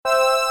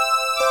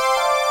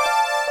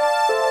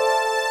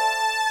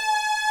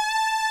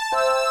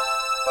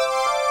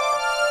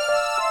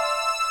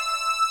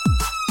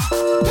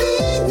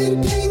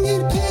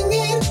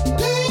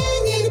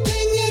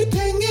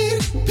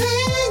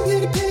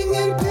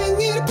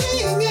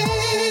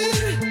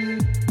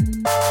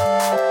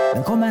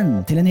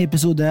til en ny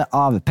episode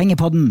av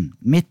Pengepodden.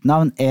 Mitt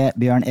navn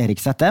Bjørn Erik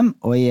Settem,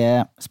 og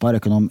jeg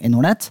spareøkonom i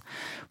Nordnet.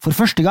 For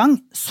første gang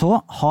så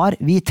har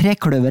vi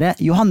trekløvere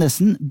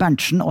Johannesen,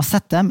 Berntsen og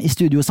Settem i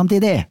studio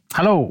samtidig.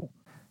 Hallo!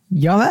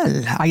 Ja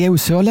vel, jeg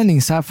jo sørlending,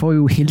 så jeg får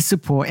jo hilse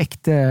på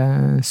ekte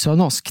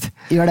sørnorsk.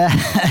 Gjør det.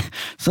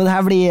 Så det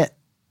her blir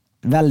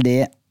veldig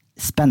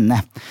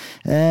spennende.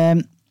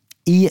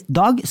 I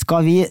dag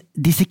skal vi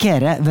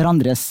dissekere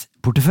hverandres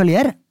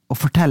porteføljer, og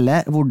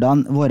fortelle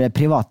hvordan våre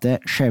private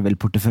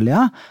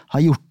Shareville-porteføljer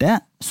har gjort det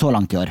så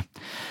langt i år.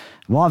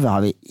 Hva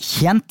har vi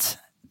tjent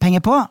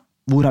penger på?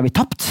 Hvor har vi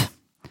tapt?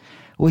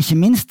 Og ikke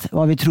minst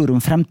hva vi tror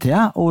om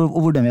fremtiden, og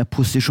hvordan vi har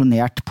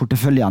posisjonert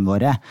porteføljene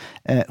våre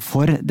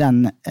for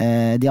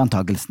de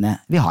antakelsene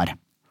vi har.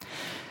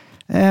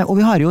 Og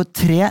vi har jo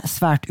 3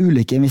 svært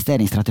ulike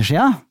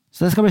investeringsstrategier,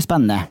 så det skal bli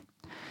spennende.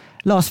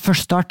 La oss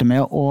først starte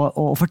med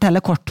å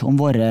fortelle kort om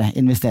våre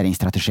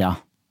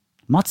investeringsstrategier.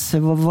 Mats,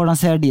 hvordan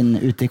ser din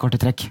ut i korte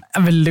trekk?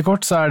 Veldig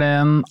kort så det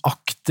en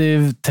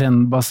aktiv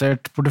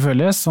trendbasert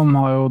portefølje som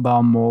har jo da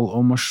mål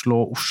om å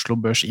slå Oslo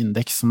Børs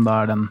Indeks, som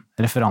da den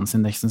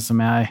referanseindeksen som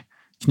jeg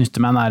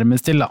knytter meg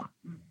nærmest til da.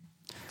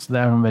 Så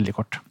det veldig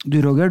kort. Du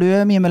Roger,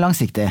 du mye mer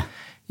langsiktig.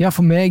 Ja,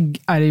 for meg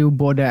det jo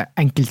både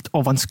enkelt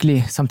og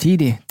vanskelig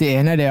samtidig. Det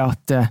ene det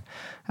at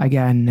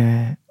jeg en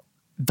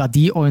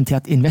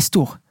verdiorientert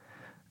investor.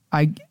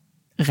 Jeg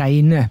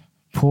regner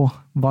på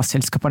hva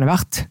selskapene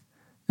verdt.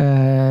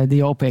 Det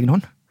gjør på egen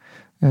hånd.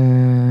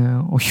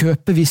 Og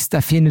kjøpe hvis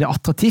jeg finner det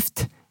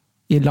attraktivt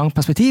i et langt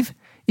perspektiv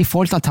i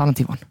forhold til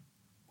alternativene.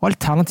 Og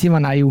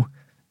alternativene jo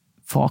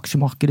for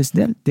aksjemarkedets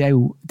del, det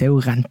jo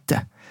rente.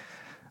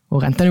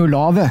 Og renten jo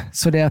lave,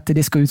 så det at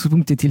det skal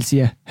utgangspunktet tilsi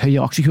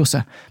høyere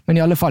aksjekurser. Men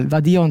i alle fall,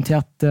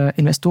 verdiorientert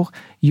investor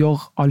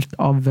gjør alt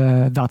av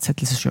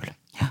verdsettelse selv.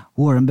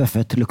 Warren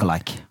Buffett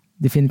lookalike.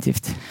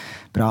 Definitivt.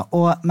 Bra.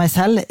 Og meg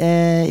selv,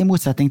 i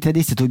motsetning til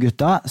disse 2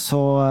 gutta,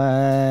 så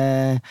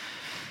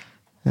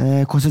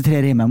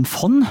konsentrerer jeg meg om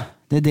fond.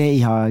 Det det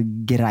jeg har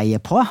greie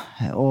på.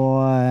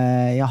 Og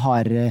jeg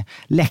har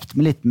lekt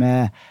meg litt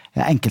med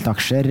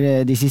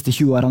enkeltaksjer de siste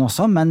 20 årene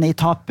også, men jeg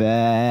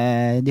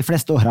taper de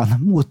fleste årene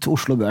mot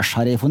Oslo Børs,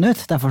 har jeg funnet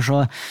ut. Derfor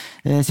så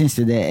synes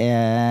jeg det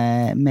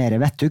mer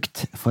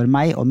vettugt for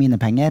meg og mine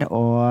penger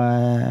å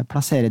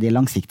plassere de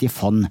langsiktige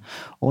fond.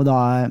 Og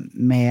da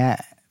med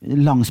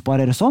lang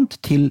sparehorisont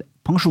til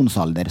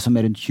pensjonsalder, som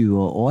rundt 20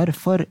 år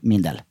for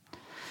min del.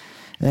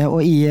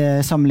 Og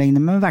jeg sammenligner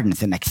med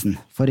verdensindeksen,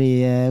 for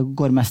jeg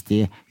går mest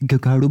i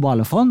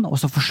globale fond, og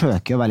så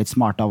forsøker jeg å være litt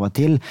smart av og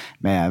til,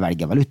 med å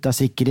velge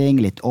valutasikring,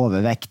 litt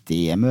overvekt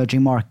i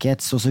emerging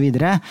markets og så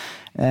videre.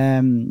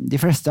 De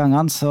fleste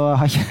gangene så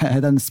har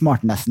ikke den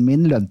smartnessen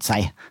min lønt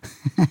seg.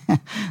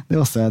 Det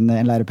også en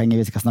lærepenge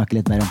vi skal snakke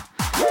litt mer om.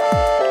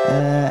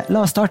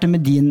 La oss starte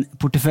med din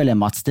portefølje,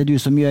 Mats. Det du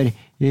som gjør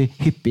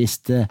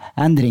hyppigst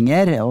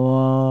endringer,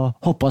 og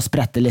hopper og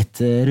spretter litt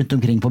rundt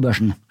omkring på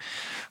børsen.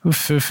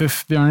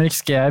 Bjørn Erik,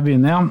 skal jeg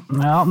begynne, ja?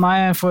 Ja,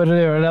 nei, for å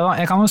gjøre det da.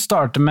 Jeg kan jo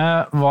starte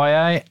med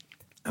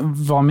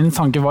hva mine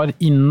tanker var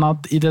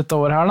innad i dette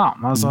året her da.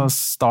 Altså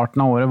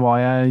starten av året, hva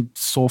jeg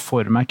så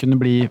for meg kunne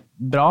bli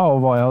bra,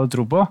 og hva jeg hadde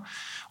tro på.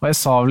 Og jeg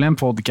sa vel i en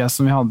podcast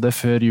som vi hadde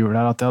før jul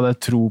her, at jeg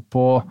hadde tro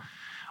på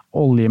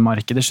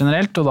oljemarkedet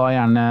generelt, og da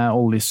gjerne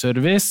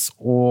oljeservice,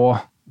 og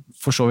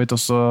for så vidt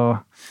også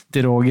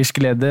til Rogers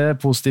glede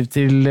positivt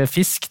til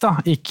fisk da.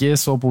 Ikke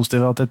så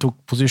positivt at jeg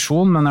tok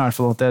posisjon, men i hvert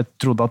fall at jeg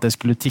trodde at det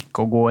skulle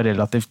tikke og gå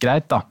relativt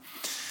greit da.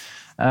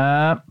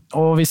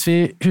 Og hvis vi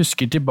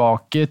husker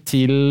tilbake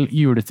til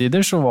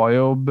juletider, så var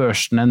jo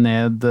børsene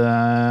ned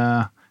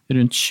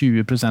rundt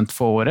 20%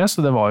 for året,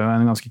 så det var jo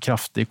en ganske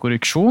kraftig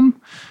korreksjon.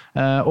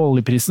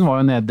 Oljeprisen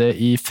var jo nede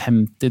i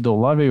 $50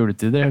 ved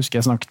juletider. Jeg husker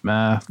jeg snakket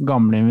med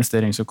gamle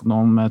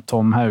investeringsøkonom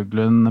Tom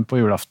Hauglund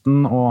på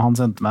julaften, og han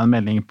sendte meg en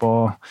melding på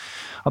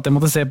at jeg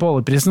måtte se på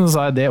oljeprisen, og så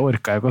sa jeg det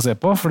orket jeg ikke å se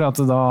på, for da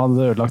hadde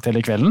det ødelagt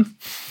hele kvelden.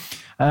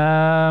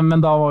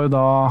 Men da var jo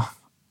da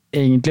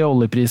egentlig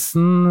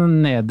oljeprisen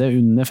nede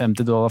under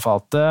 $50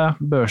 fatet,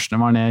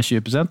 børsene var ned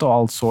 20%, og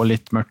alt så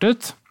litt mørkt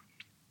ut.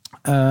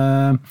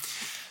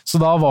 Så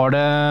da var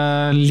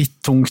det litt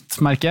tungt,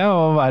 merket jeg,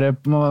 å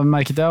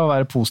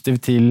være positiv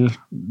til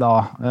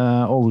da,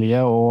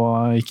 olje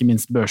og ikke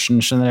minst børsen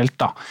generelt.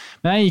 Da.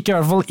 Men jeg gikk i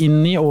hvert fall inn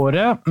i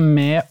året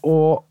med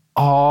å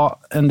ha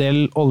en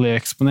del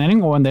oljeeksponering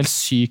og en del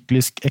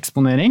syklisk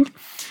eksponering.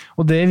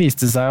 Og det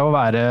viste seg å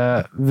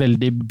være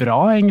veldig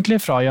bra egentlig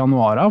fra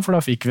januar av, for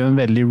da fikk vi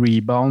en veldig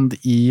rebound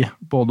i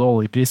både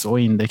oljepris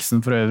og indeksen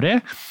for øvrig.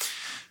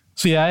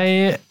 Så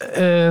jeg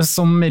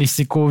som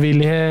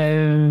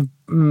risikovillig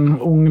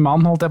ung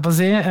mann, holdt jeg på å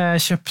si,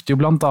 kjøpte jo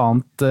blant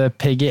annet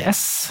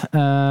PGS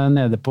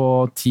nede på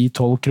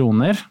 10-12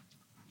 kroner.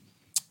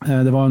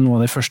 Det var noe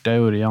av det første jeg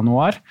gjorde i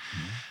januar.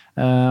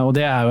 Og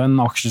det jo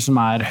en aksje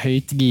som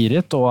høyt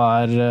giret og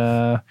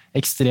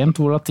ekstremt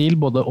volatil,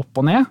 både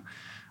opp og ned.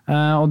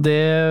 Og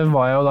det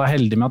var jeg jo da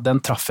heldig med at den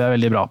traff jeg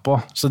veldig bra på.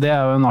 Så det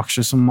jo en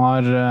aksje som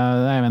det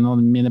en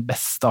av mine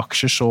beste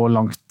aksjer så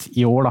langt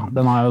i år. Da.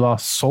 Den har jeg jo da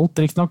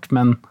solgt riktig nok,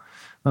 men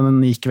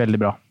den gikk veldig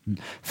bra.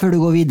 Før du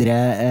går videre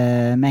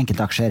med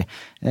enkeltaksjer,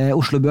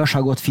 Oslo Børs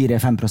har gått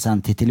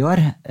 4-5% hittil i år.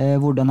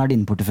 Hvordan har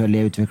din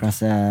portefølje utviklet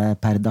seg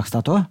per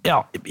dagsdato? Ja,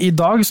 i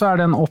dag så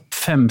den opp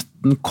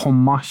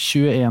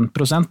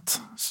 15,21%,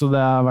 så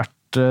det har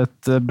vært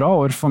et bra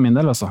år for min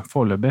del, altså.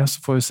 Foreløpig, så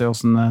får vi se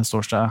hvordan det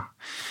står seg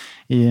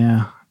i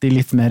de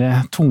litt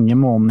mer tunge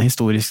månedene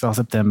historisk, da,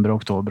 september,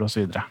 oktober og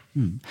så videre.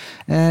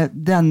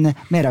 Den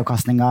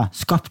meravkastningen,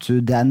 skapte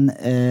du den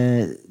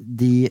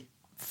de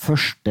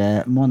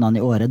første månedene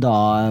i året da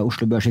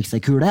Oslo Børs gikk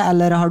seg kule,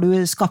 eller har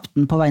du skapt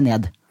den på vei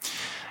ned?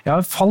 Ja,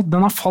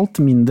 den har falt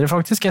mindre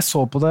faktisk. Jeg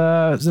så på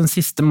det den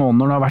siste måneden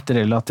når det har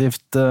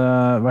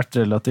vært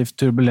relativt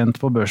turbulent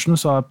på børsen,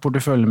 så har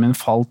porteføljen min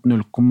falt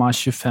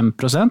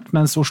 0,25%,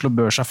 mens Oslo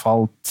Børs har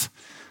falt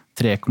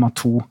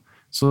 3,2%.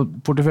 Så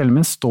porteføljen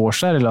min står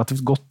seg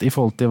relativt godt i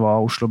forhold til hva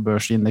Oslo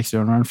Børs indeks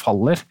gjør når den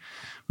faller.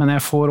 Men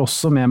jeg får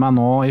også med meg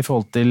nå, i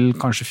forhold til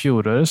kanskje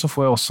fjoråret, så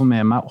får jeg også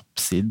med meg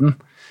oppsiden.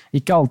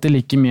 Ikke alltid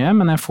like mye,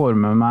 men jeg får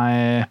med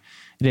meg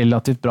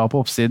relativt bra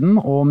på oppsiden,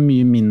 og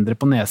mye mindre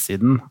på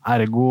nedsiden.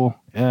 Ergo,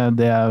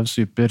 det jo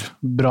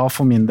superbra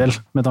for min del,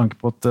 med tanke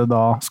på at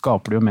da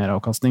skaper det jo mer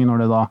avkastning når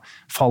det da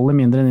faller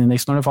mindre enn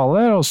indeks når det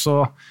faller, og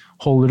så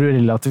holder du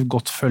relativt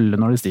godt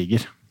følge når det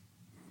stiger.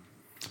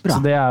 Bra.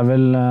 Så det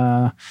vel,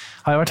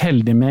 har jeg vært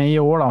heldig med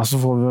i år, da,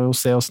 så får vi jo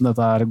se hvordan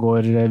dette her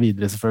går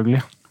videre selvfølgelig.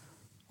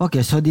 Ok,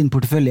 så din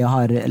portefølje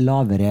har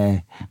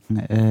lavere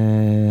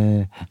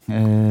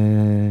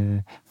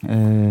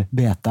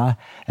beta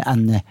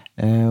enn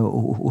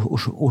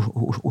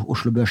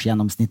Oslo Børs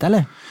gjennomsnitt,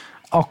 eller?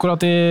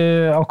 Akkurat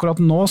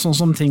nå, sånn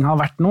som ting har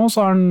vært nå, så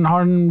har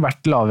den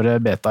vært lavere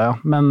beta, ja.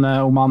 Men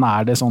om han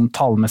det sånn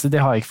tallmessig, det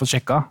har jeg ikke fått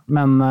sjekket.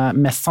 Men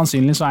mest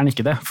sannsynlig så den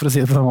ikke det, for å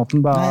si det på den måten.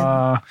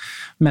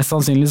 Mest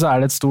sannsynlig så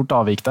det et stort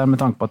avvik der, med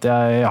tanke på at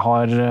jeg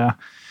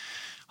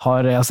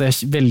altså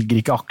jeg velger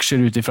ikke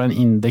aksjer ut fra en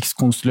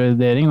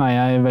indekskonsolidering. Nei,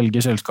 jeg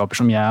velger selskaper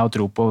som jeg har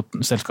tro på,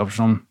 selskaper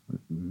som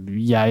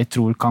jeg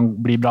tror kan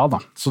bli bra, da.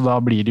 Så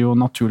da blir det jo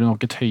naturlig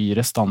nok et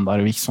høyere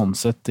standardavvik sånn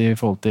sett i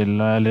forhold til,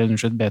 eller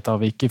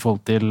beta-avvik i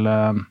forhold til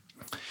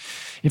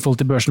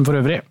børsen for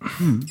øvrig.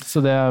 Så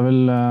det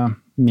vel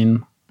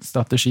min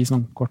strategi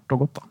sånn kort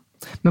og godt, da.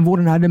 Men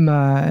hvordan det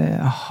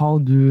med,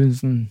 har du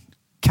sånn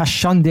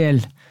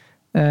cash-andel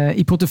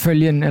i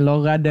porteføljen,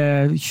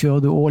 eller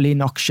kjører du all-in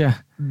aksje?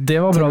 Det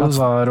var bra du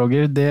sa,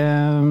 Roger. Det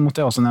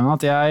måtte jeg også nevne,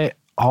 at jeg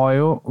har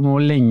jo nå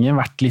lenge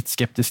vært litt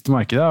skeptisk til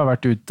markedet. Jeg har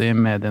vært ute i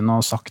mediene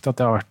og sagt at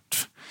jeg har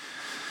vært,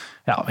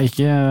 ja,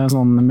 ikke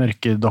sånn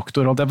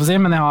mørkedoktor, holdt jeg på å si,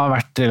 men jeg har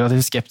vært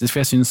relativt skeptisk, for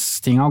jeg synes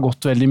ting har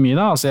gått veldig mye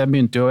da. Altså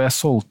jeg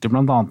solgte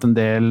blant annet en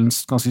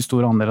ganske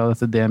stor andel av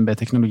dette DNB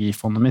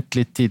teknologifondet mitt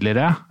litt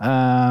tidligere,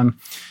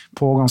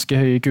 på ganske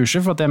høye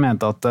kurser, for at jeg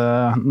mente at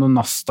når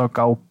Nasdaq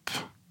opp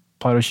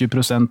par og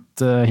 20%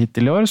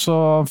 hittil i år,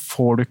 så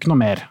får du ikke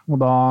noe mer. Og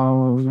da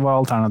var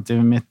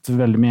alternativet mitt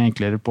veldig mye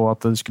enklere på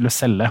at det skulle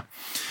selge.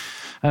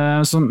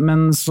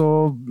 Men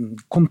så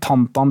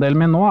kontantandelen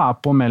min nå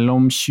på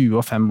mellom 20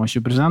 og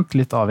 25%,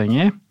 litt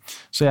avhengig.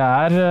 Så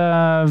jeg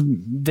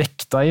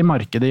vekta i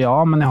markedet,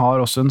 ja, men jeg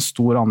har også en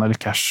stor andel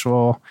cash,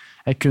 og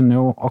jeg kunne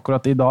jo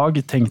akkurat i dag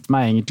tenkt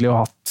meg egentlig å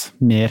ha hatt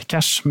mer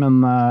cash,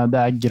 men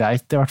det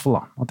greit i hvert fall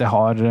da, at jeg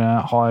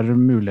har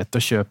mulighet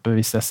til å kjøpe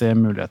hvis jeg ser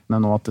mulighetene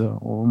nå,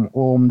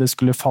 og om det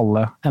skulle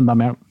falle enda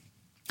mer.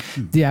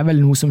 Det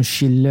vel noe som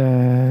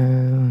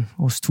skiller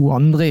oss to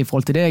andre i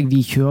forhold til deg.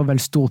 Vi kjører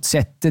vel stort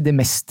sett det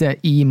meste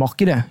i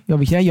markedet. Gjør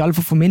vi ikke det? I alle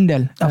fall for min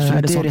del.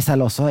 Absolutt, det gjør jeg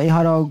selv også. Jeg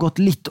har gått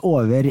litt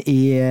over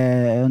i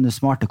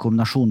smarte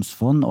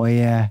kombinasjonsfond og i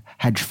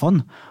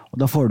hedgefond, og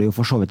da får du jo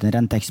for så vidt en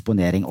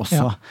renteeksponering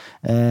også. Ja.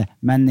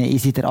 Men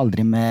jeg sitter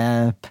aldri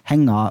med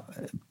penger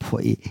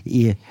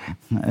i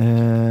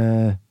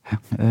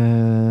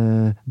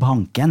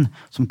banken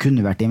som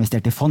kunne vært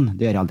investert i fond.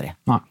 Det gjør jeg aldri.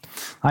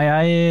 Nei,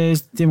 jeg,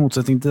 i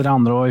motsetning til dere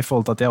andre, og i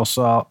forhold til at jeg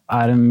også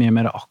en mye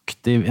mer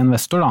aktiv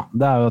investor, da,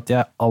 det jo at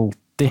jeg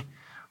alltid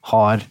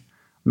har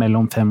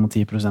mellom 5 og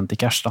 10% i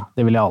cash. Da.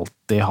 Det vil jeg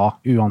alltid ha,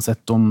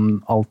 uansett om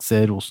alt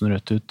ser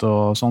rosenrødt ut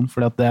og sånn.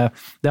 For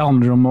det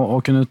handler om å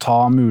kunne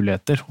ta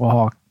muligheter og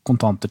ha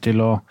kontanter til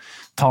å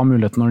ta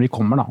muligheter når de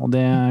kommer. Da. Og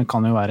det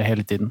kan jo være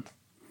hele tiden.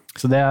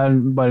 Så det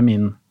bare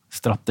min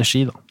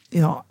strategi, da.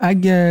 Ja,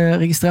 jeg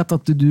registrerte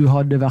at du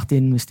hadde vært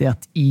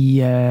investert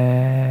i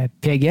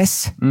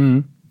PGS,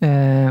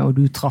 og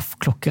du traff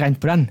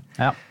klokkereint på den.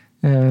 Ja.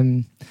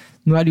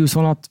 Nå det jo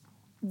sånn at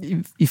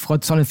fra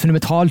et sånn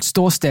fundamentalt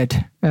ståsted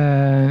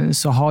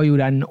så har jo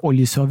den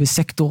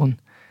oljeservicesektoren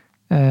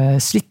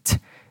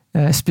slitt,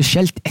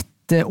 spesielt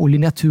etter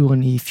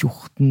oljenedturen i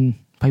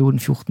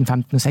perioden 14,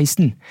 15 og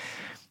 16.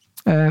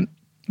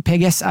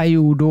 PGS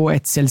jo da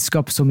et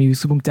selskap som i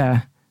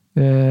utgangspunktet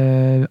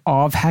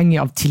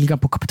avhengig av tilgang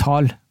på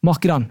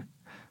kapitalmarkedene,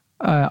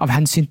 av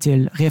hensyn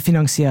til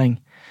refinansiering,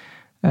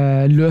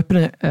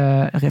 løpende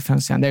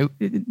refinansiering.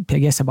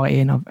 PGS bare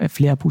en av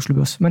flere på Oslo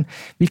Børs. Men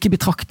hvilke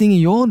betraktninger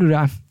gjør du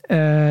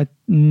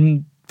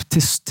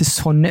til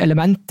sånne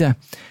elementer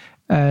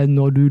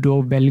når du da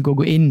velger å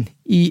gå inn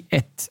i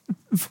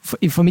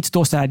for mitt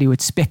ståsted det jo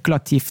et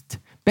spekulativt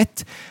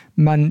bedt,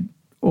 men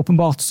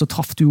åpenbart så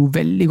traff du jo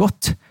veldig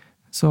godt.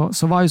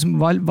 Så hva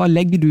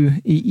legger du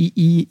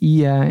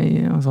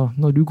altså,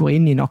 når du går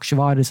inn i en aksje,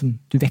 hva det som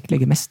du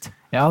vektlegger mest?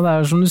 Ja,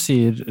 det som du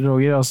sier,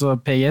 Roger. Altså,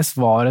 PGS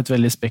var et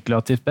veldig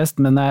spekulativt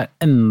best, men det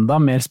enda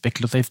mer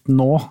spekulativt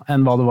nå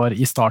enn hva det var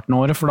i starten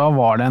av året, for da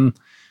var det en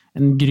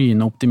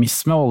gryende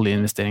optimisme.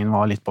 Oljeinvesteringen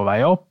var litt på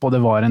vei opp, og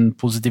det var en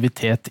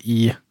positivitet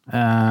i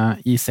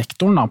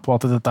sektoren da, på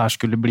at dette her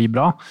skulle bli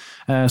bra.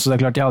 Så det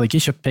klart, jeg hadde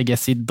ikke kjøpt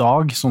PGS i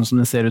dag, sånn som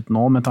det ser ut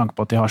nå, med tanke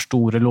på at de har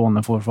store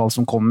låneforfall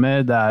som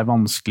kommer, det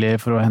vanskelig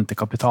for å hente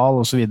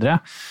kapital og så videre.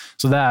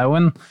 Så det jo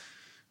en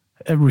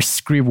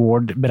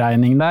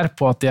risk-reward-beregning der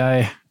på at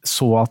jeg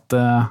så at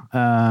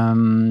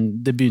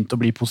det begynte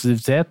å bli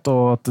positivitet,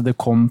 og at det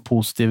kom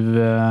positiv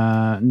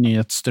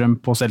nyhetsstrøm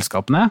på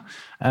selskapene,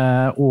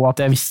 og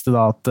at jeg visste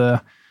da at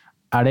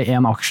det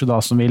en aksje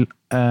da som vil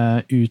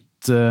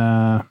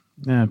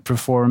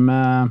performe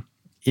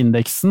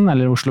indeksen,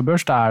 eller Oslo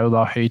Børs, det jo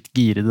da høyt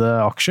girede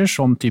aksjer,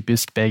 som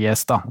typisk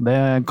BGS da. Det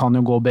kan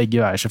jo gå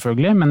begge veier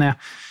selvfølgelig, men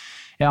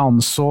jeg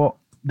anså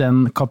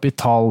den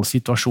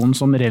kapitalsituasjonen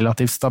som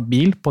relativt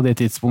stabil på det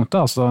tidspunktet,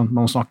 altså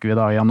nå snakker vi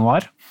da i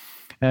januar.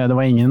 Det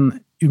var ingen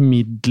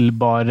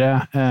umiddelbare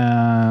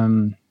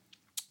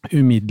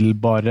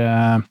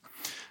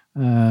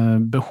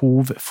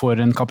behov for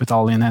en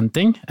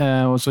kapitalinnhenting,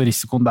 og så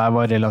risikoen der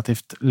var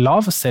relativt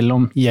lav, selv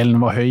om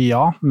gjelden var høy,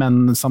 ja,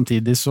 men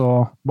samtidig så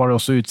var det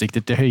også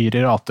utsikter til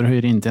høyere rater og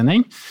høyere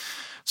inntjening,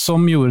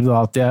 som gjorde da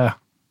at jeg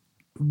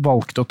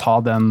valgte å ta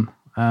den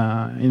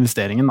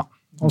investeringen da.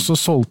 Og så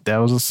solgte jeg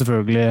jo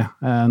selvfølgelig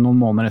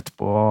noen måneder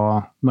etterpå,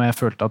 når jeg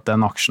følte at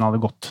den aksjen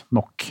hadde gått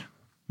nok.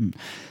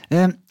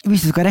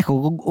 Hvis du skal rekke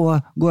å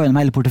gå gjennom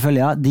hele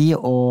porteføljen, de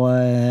og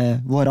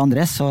våre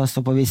andre, så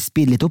får vi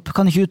speede litt opp.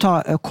 Kan ikke du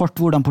ta kort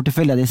hvordan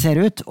porteføljen de ser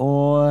ut,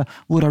 og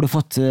hvor har du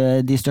fått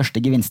de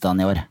største gevinstene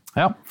i år?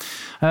 Ja,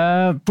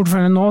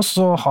 porteføljen nå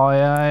så har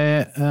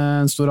jeg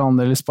en stor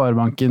andel i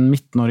Sparebanken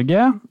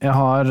Midt-Norge. Jeg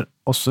har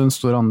også en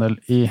stor andel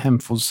i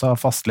Hemfosa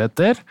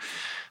Fastligheter.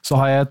 Så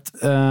har jeg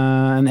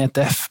en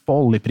ETF på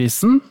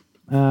oljeprisen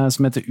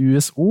som heter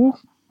USO,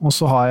 og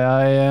så har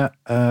jeg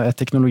et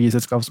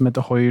teknologiselskap som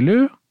heter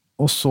Hoilu,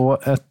 og så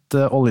et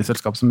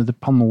oljeselskap som heter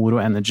Panoro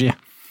Energy.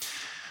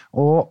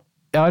 Og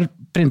jeg har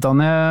printet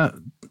ned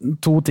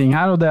 2 ting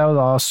her, og det jo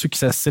da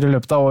suksesser i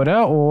løpet av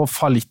året, og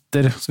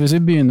fallitter. Så hvis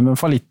vi begynner med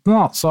fallittene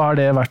da, så har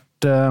det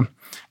vært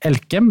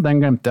Elkem, den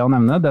glemte jeg å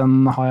nevne,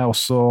 den har jeg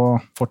også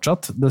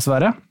fortsatt,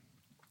 dessverre.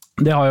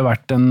 Det har jo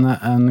vært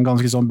en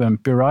ganske sånn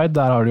bumpy ride,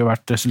 der har det jo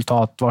vært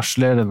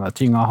resultatvarsler, den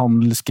tynga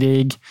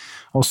handelskrig,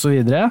 og så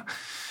videre.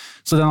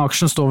 Så den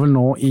aksjen står vel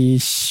nå i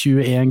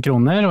 21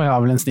 kroner, og jeg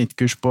har vel en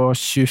snittkurs på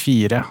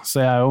 24, så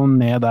jeg jo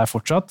ned der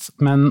fortsatt.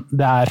 Men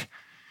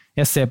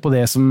jeg ser på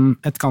det som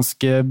et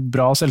ganske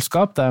bra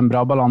selskap, det en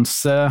bra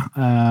balanse,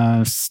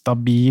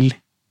 stabil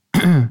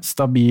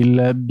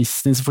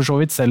business for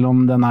så vidt, selv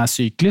om den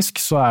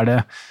syklisk, så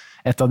det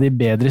et av de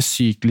bedre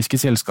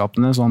sykliske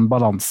selskapene, sånn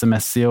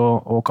balansemessig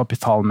og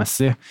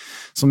kapitalmessig,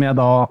 som jeg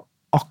da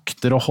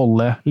akter å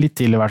holde litt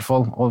til i hvert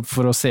fall,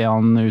 for å se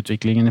an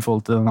utviklingen i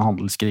forhold til denne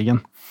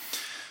handelskrigen.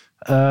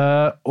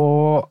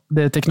 Og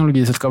det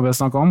teknologiselskapet jeg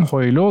snakket om,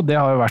 Hoilo, det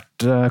har jo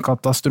vært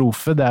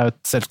katastrofe. Det jo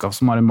et selskap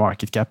som har en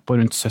market cap på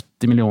rundt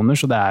 70 millioner,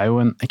 så det jo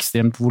en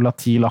ekstremt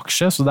volatil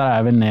aksje, så der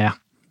jeg vel ned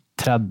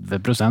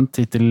 30%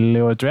 hittil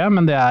i år, tror jeg,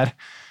 men det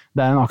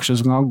en aksje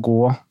som kan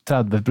gå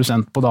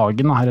 30% på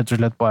dagen, rett og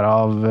slett bare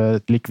av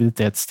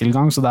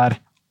likviditetstilgang, så der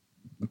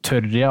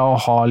tør jeg å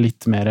ha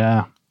litt mer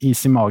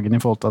is i magen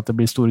i forhold til at det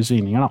blir store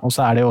svingninger, og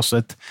så det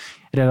også et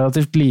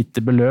relativt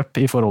lite beløp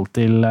i forhold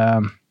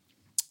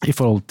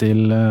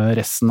til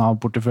resten av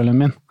porteføljen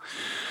min.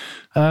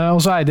 Og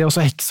så eide jeg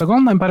også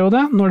Hexagon en periode,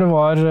 når det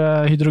var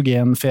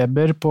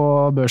hydrogenfeber på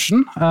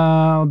børsen.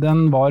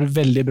 Den var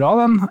veldig bra,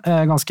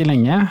 ganske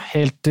lenge,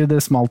 helt til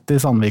det smalt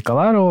i Sandvika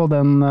der, og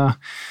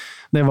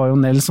det var jo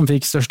Nell som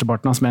fikk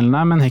størsteparten av smellen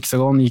her, men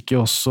Hexagon gikk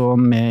jo også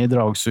med i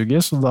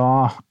dragsuget, så da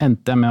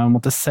endte jeg med å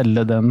måtte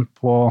selge den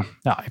på,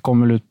 jeg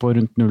kom vel ut på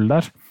rundt 0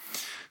 der.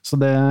 Så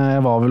det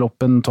var vel opp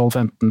en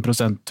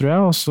 12-15%, tror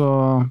jeg, og så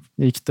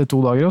gikk det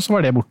 2 dager, og så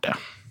var det borte.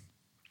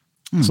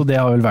 Så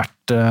det har vel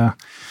vært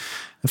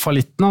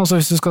fallittene. Og så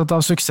hvis du skal ta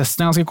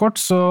suksessene ganske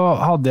kort, så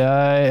hadde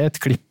jeg et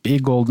klipp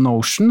i Golden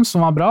Ocean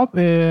som var bra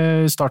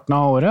i starten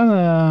av året.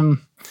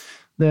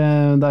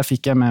 Der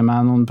fikk jeg med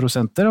meg noen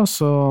prosenter, og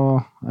så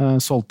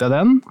solgte jeg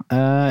den.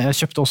 Jeg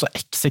kjøpte også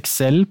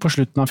XXL på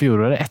slutten av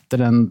fjoråret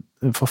etter den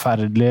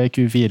forferdelige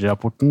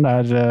Q4-rapporten,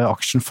 der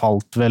aksjen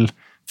falt vel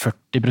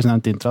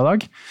 40%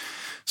 intradag.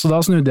 Så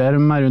da snudde jeg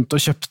meg rundt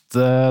og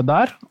kjøpte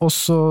der, og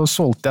så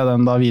solgte jeg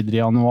den da videre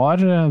i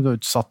januar. Det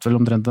satt vel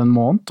omtrent en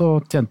måned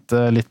og tjente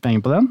litt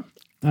penger på den.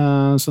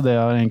 Så det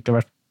har egentlig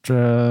vært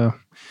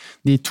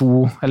de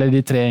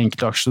 3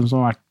 enkeltaksjene som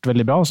har vært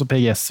veldig bra, også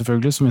PGS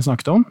selvfølgelig, som vi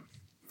snakket om.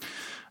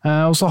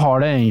 Og så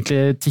har det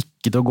egentlig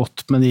tikket og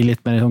gått med de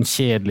litt mer sånn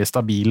kjedelige,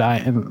 stabile.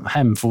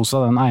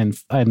 Hemfosa, den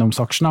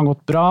eiendomsaksjen har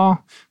gått bra.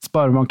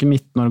 Sparebanken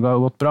Midt-Norge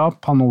har gått bra.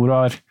 Panoro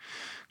har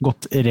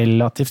gått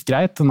relativt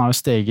greit. Den har jo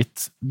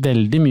steget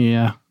veldig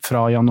mye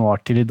fra januar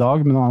til i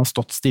dag, men den har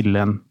stått stille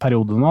en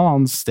periode nå.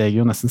 Han steg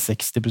jo nesten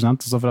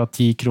 60%, altså fra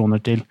 10 kroner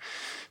til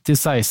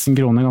 16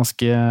 kroner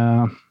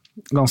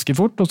ganske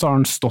fort, og så har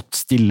den stått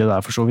stille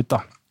der for så vidt da.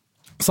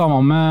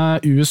 Samme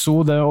med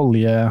USO, det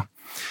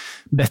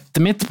oljebettet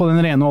mitt på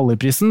den rene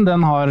oljeprisen,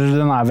 den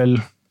er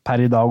vel per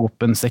i dag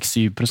opp en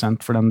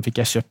 6-7%, for den fikk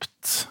jeg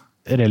kjøpt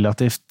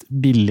relativt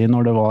billig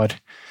når det var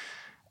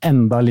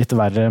enda litt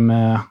verre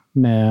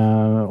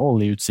med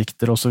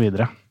oljeutsikter og så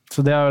videre.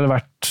 Så det har vel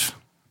vært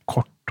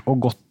kort og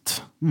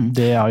godt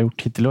det jeg har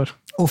gjort hittil i år.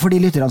 Og for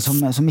de lytterne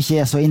som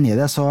ikke så inne i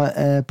det, så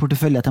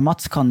porteføljen til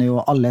Mats kan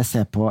jo alle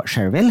se på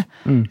Shareville.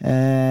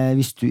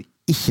 Hvis du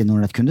ikke er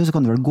Nordnet-kunde, så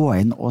kan du vel gå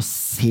inn og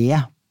se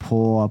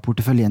på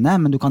porteføljene,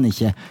 men du kan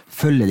ikke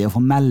følge det og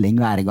få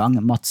melding hver gang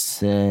Mats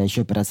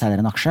kjøper eller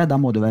selger en aksje. Da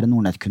må du være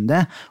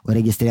Nordnet-kunde og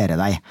registrere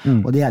deg.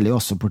 Og det gjelder jo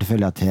også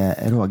porteføljen til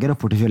Roger,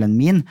 og porteføljen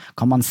min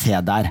kan man se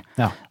der.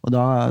 Ja. Og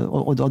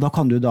da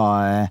kan du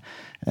da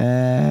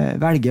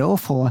velge å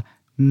få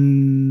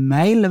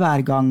mail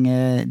hver gang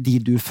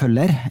de du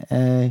følger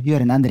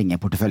gjør en endring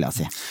i porteføljen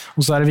sin.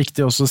 Og så er det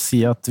viktig også å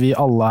si at vi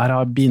alle her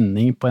har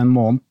binding på en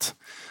måned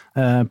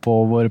på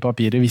våre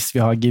papirer hvis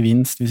vi har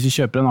gevinst. Hvis vi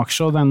kjøper en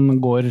aksje og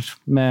den går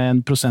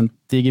med 1%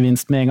 i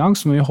gevinst med en gang,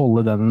 så må vi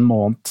holde den en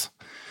måned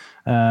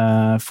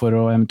for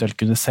å eventuelt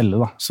kunne selge.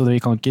 Da. Så vi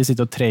kan ikke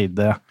sitte og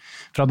trade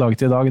fra dag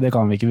til dag, det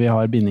kan vi ikke. Vi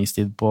har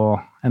bindingstid på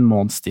en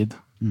måneds tid.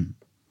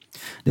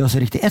 Det er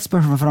også riktig. Et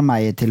spørsmål fra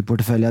meg til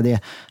porteføljen.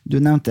 Du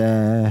nevnte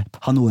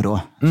Panoro,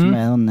 som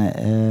er en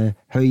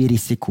høy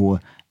risiko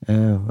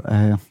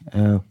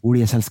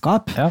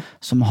oljeselskap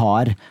som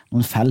har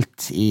noen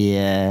felt i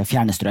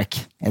fjerne strøk.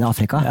 Er det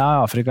Afrika?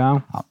 Ja,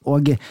 Afrika. Ja.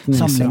 Og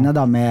sammenlignet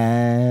da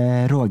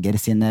med Roger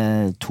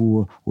sine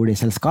 2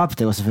 oljeselskap,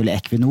 det er jo selvfølgelig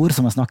Equinor,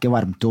 som man snakker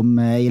varmt om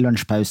i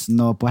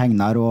lunsjpausen og på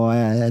Hegnar og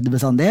det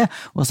bestandig,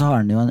 og så har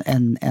han jo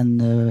en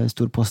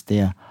stor post i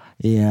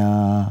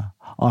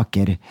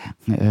Aker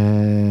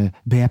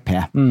BP.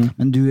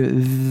 Men du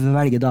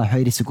velger da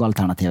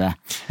høyrisikoalternativet.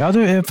 Ja,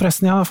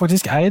 forresten, jeg har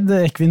faktisk eid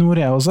Equinor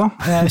jeg også.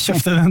 Jeg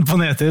kjøpte den på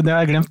nedtid, det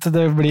har jeg glemt.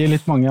 Det blir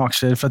litt mange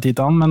aksjer fra tid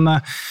til annen,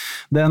 men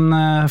den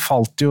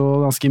falt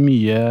jo ganske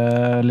mye,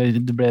 eller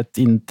det ble et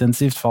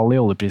intensivt fall i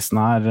oljeprisen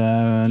her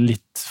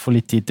for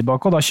litt tid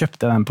tilbake, og da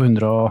kjøpte jeg den på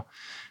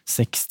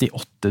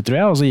 168, tror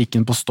jeg, og så gikk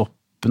den på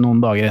stopp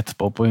noen dager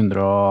etterpå på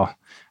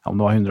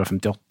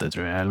 158,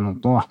 tror jeg, eller noe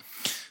da.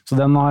 Så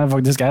den har jeg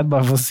faktisk eid,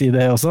 bare for å si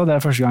det også. Det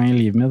er første gang i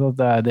livet mitt at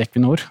det er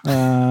Equinor.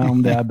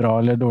 Om det er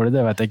bra eller dårlig,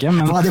 det vet jeg ikke.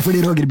 Men... Var det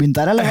fordi Roger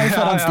begynte her, eller var det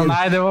før hans tid?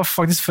 Nei, det var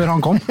faktisk før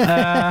han kom.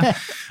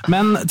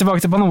 Men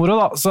tilbake til Panoro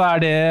da, så er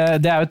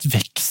det er jo et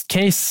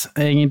vekstcase,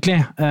 egentlig.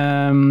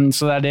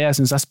 Så det er det jeg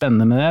synes er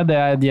spennende med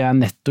det. De er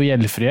netto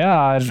gjeldfrie.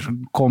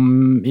 Kom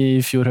i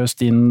fjor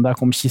høst inn, der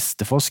kom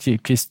Kistefoss,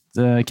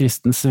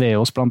 Kristen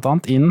Sveås blant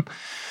annet inn,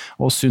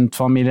 og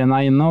Sundt-familien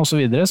er inne og så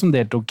videre, som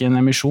deltok i en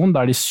emisjon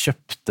der de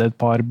kjøpte et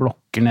par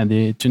blokker nede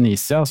i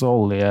Tunisia, altså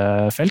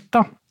oljefelt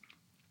da.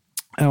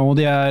 Og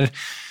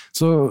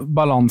så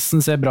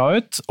balansen ser bra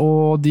ut,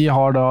 og de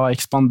har da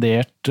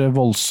ekspandert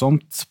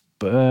voldsomt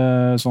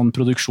sånn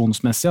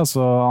produksjonsmessig,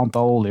 altså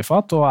antall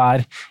oljefat, og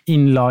er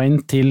inline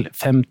til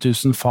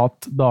 5000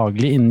 fat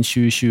daglig innen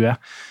 2020.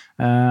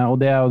 Og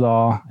det er jo da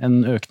en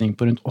økning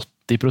på rundt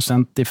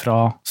 80%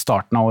 fra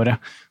starten av året.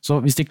 Så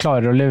hvis de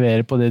klarer å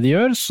levere på det de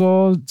gjør, så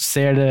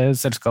ser det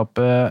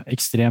selskapet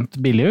ekstremt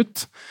billig ut.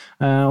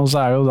 Og så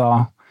er det jo da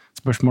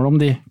spørsmålet om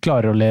de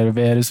klarer å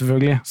levere,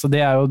 selvfølgelig. Så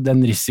det er jo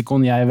den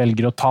risikoen jeg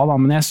velger å ta, da.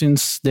 Men jeg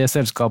synes det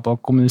selskapet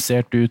har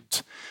kommunisert ut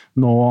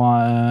nå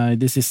i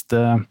de siste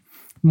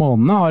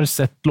månedene har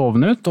sett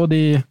lovende ut, og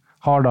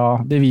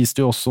det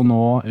viste jo også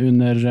nå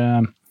under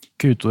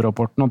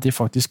Q2-rapporten at de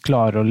faktisk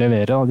klarer å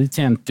levere. De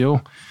tjente jo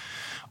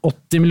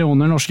 80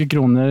 millioner norske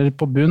kroner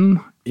på bunn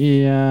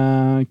i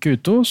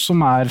Q2, som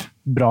er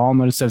bra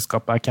når et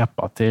selskap er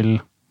kappet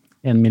til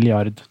 1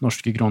 milliard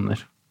norske kroner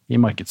i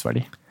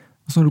markedsverdi.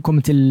 Så når du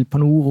kommer til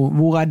Panoro,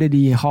 hvor er det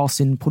de har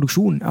sin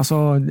produksjon? Altså,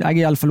 jeg er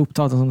i alle fall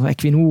opptatt av sånn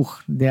Equinor,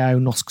 det er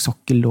jo norsk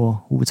sokkel og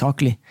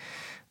hovedsakelig.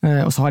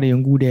 Og så har de jo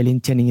en god del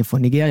inntjeninger for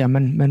Nigeria,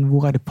 men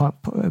hvor er det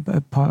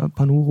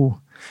Panoro?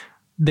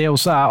 Det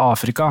også er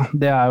Afrika.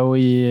 Det er jo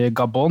i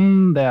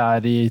Gabon, det er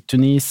i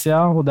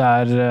Tunisia, og det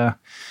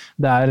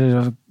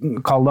er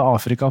kall det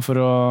Afrika for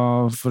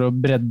å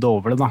bredde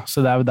over det da.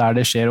 Så det er jo der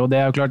det skjer, og det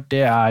er jo klart,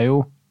 det er jo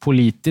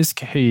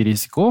politisk høy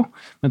risiko,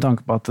 med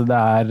tanke på at det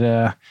er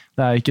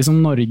ikke som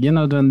Norge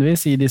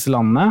nødvendigvis i disse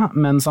landene,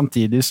 men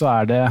samtidig så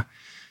er det,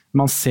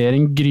 man ser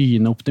en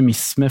gryende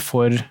optimisme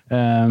for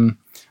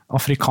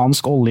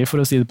afrikansk olje,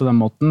 for å si det på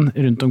den måten,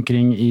 rundt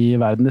omkring i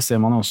verden. Det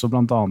ser man også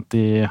blant annet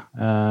i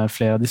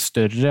flere av de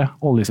større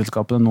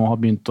oljeselskapene nå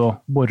har begynt å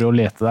borre og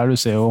lete der. Du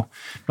ser jo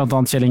blant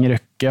annet Kjell Inge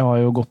Røkke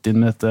har jo gått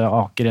inn med dette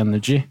Aker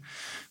Energy.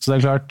 Så det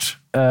er klart,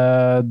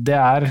 det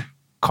er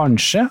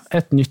kanskje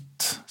et nytt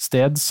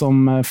sted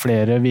som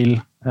flere vil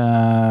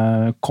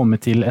komme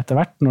til etter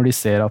hvert, når de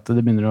ser at det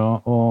begynner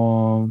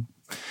å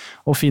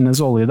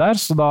finnes olje der.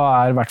 Så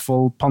da er i hvert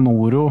fall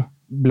Panoro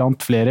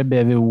blant flere,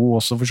 BVO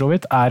også for så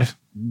vidt,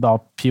 da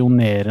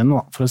pionerende,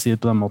 da, for å si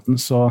det på den måten.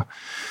 Så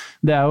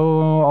det jo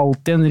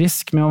alltid en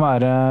risk med å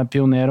være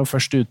pioner og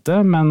først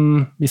ute,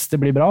 men hvis det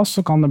blir bra,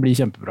 så kan det bli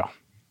kjempebra.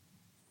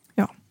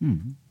 Ja.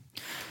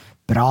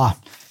 Bra.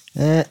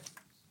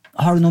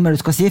 Har du noe mer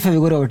du skal si før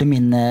vi går over til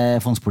min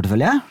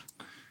fondsportefølje?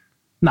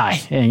 Nei,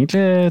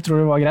 egentlig tror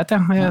jeg det var greit.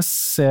 Ja. Jeg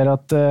ser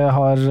at jeg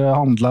har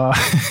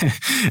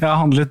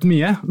handlet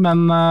mye,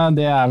 men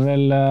det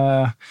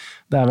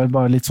vel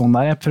bare litt sånn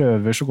der. Jeg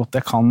prøver så godt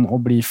jeg kan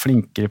å bli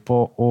flinkere på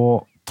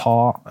å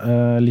ta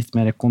litt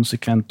mer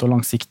konsekvent og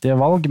langsiktige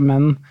valg,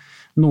 men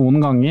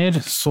noen ganger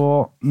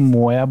så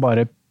må jeg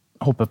bare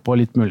hoppe på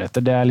litt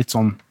muligheter. Det litt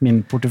sånn min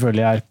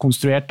portefølje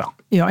konstruert da.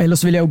 Ja,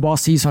 ellers vil jeg jo bare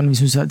si sånn,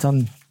 hvis du ser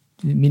sånn,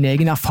 min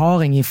egen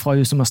erfaring fra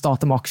som å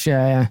starte med aksje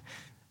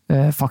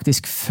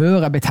faktisk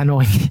før jeg ble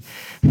tenåring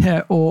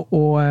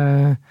og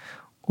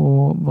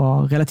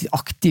var relativt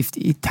aktivt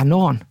I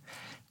tenårene.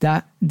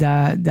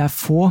 Det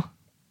få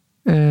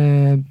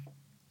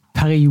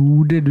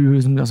perioder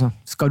altså,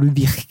 skal du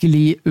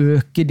virkelig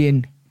øke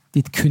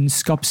ditt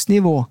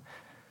kunnskapsnivå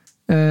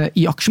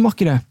I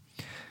aksjemarkedet,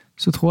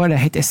 så tror jeg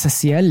det helt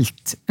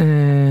essensielt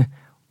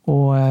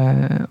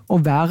å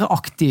være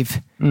aktiv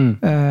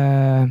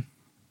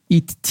I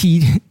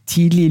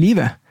tidlig I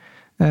livet.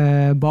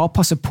 Bare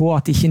passe på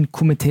at ikke en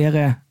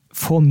kommenterer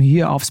for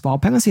mye av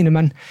sparepengene sine,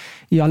 men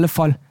I alle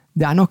fall,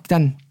 det nok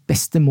den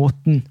beste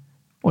måten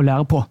å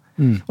lære på.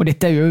 Og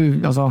dette jo,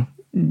 altså,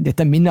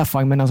 dette min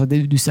erfaring, men altså,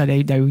 du ser,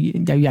 det jo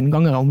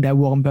gjengangere, om det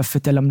Warren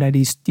Buffett eller om det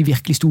de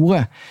virkelig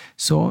store,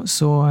 så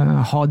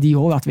har de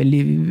også vært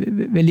veldig,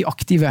 veldig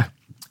aktive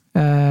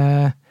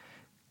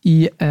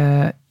I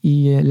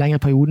lengre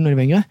perioder når de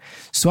var yngre.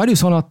 Så det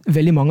jo sånn at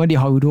veldig mange av de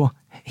har jo da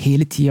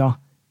hele tiden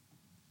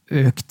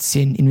økt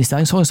sin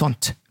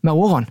investeringshorisont med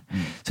årene.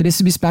 Så det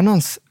som blir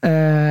spennende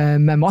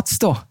med Mats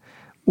da,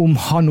 om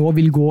han nå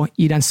vil gå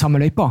I den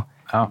samme løypa,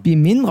 bli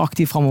mindre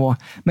aktiv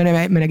fremover. Men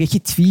jeg ikke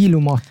I tvil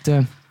om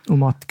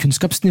at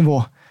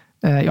kunnskapsnivå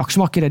I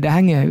aksjemarkedet, det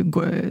henger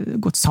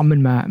godt sammen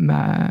med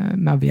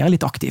å være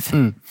litt aktiv.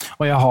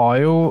 Og jeg har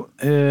jo,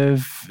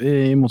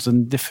 I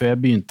motsetning til før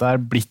jeg begynte her,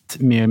 blitt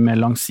mye mer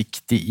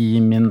langsiktig I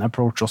min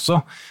approach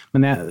også.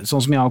 Men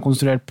sånn som jeg har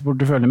konstruert på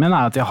porteføljen min,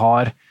 at jeg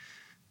har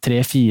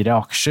 3-4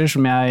 aksjer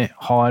som jeg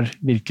har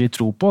virkelig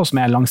tro på, som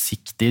jeg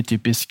langsiktig I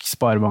typisk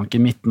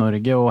Sparebanken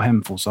Midt-Norge og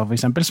Hemfosa for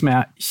eksempel, som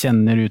jeg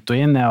kjenner ut og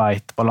inn. Jeg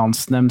vet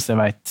balansen deres, jeg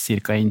vet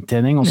cirka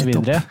inntjening og så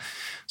videre.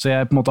 Så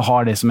jeg på en måte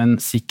har det som en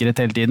sikkerhet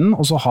hele tiden,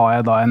 og så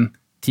har jeg da en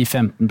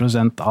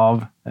 10-15%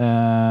 av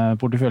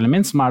porteføljen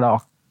min, som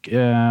da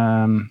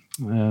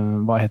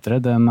hva heter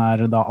det? Den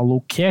da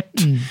allokert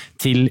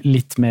til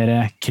litt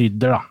mer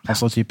krydder, da.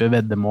 Altså type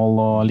veddemål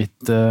og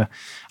litt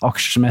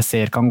aksjer som jeg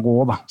ser kan gå,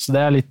 da. Så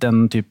det litt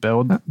den type.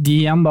 Og de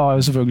igjen da har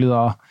jo selvfølgelig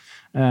da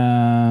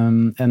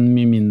en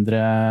mye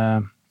mindre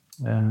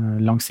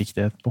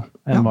langsiktighet på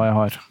enn hva jeg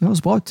har. Det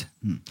høres bra ut.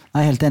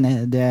 Jeg helt enig.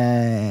 Det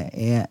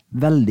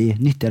veldig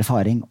nyttig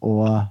erfaring å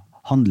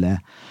handle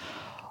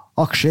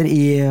aksjer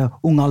I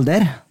ung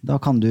alder, da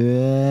kan du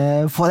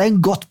få deg en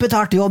godt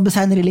betalt jobb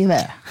senere I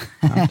livet.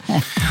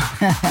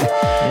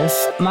 Yes.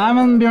 Nei,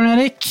 men Bjørn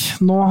Erik,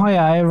 nå har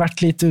jeg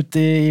vært litt ute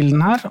I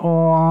ilden her,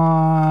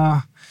 og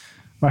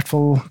I hvert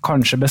fall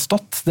kanskje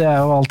bestått. Det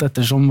jo alt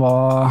ettersom hva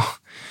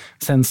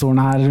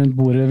sensorene her rundt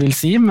bordet vil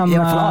si. Men, I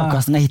hvert fall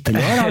avkastningen hittil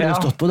I år har du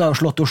stått på. Du har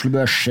slått Oslo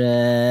Børs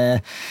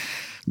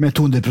med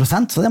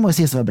 200%, så det må jo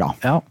sies å være bra.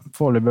 Ja,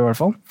 foreløpig I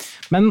hvert fall.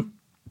 Men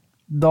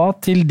da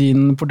til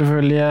din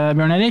portefølje,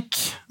 Bjørn Erik.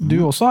 Du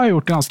også har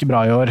gjort det ganske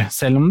bra I år,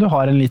 selv om du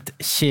har en litt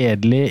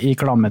kjedelig I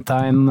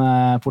klammetegn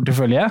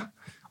portefølje.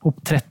 Opp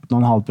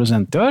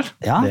 13,5% I år.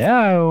 Ja. Det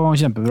jo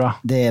kjempebra.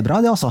 Det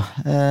bra det også.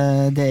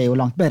 Det jo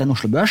langt bedre enn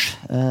Oslo Børs.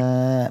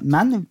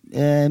 Men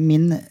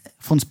min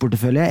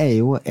fondsportefølje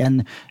jo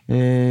en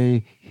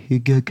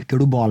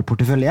global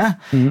portefølje,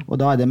 og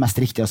da det mest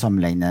riktig å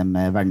sammenligne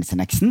med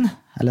verdensindeksen,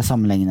 eller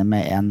sammenligne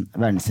med en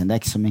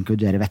verdensindeks som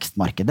inkluderer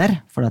vekstmarkeder,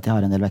 for at jeg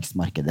har en del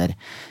vekstmarkeder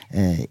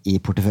I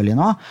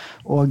porteføljen nå,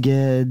 og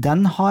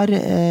den har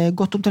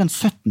gått omtrent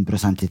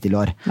 17% hittil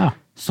I år. Ja.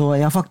 Så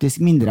jeg har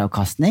faktisk mindre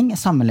avkastning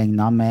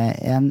sammenlignet med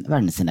en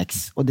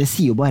verdensindeks, og det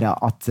sier jo bare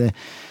at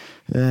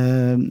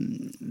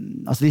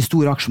altså de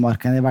store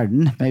aksjemarkedene I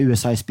verden med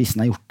USA I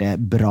spissen har gjort det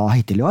bra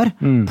hittil I år,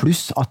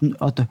 pluss at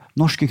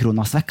norske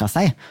kroner svekker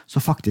seg,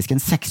 så faktisk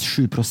en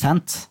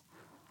 6-7%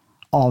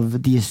 av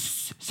de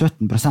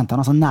 17%,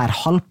 altså nær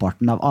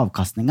halvparten av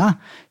avkastningen,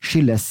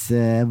 skyldes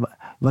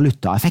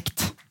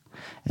valutaeffekt.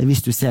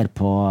 Hvis du ser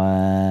på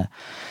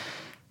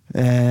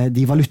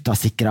de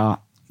valutasikre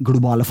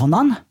globale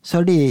fondene, så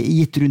har de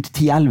gitt rundt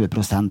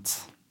 10-11%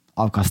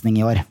 avkastning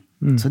I år.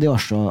 Så det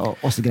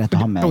også greit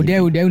å ha med. Og det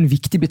jo en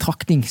viktig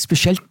betraktning,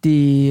 spesielt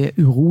I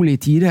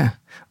urolige tider,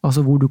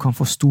 altså hvor du kan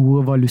få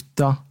store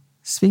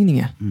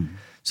valutasvingninger.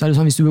 Så det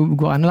sånn, hvis du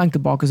går enda langt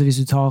tilbake, så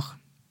hvis du tar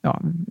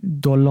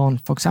dollaren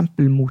for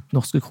eksempel mot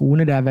norske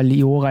kroner, det vel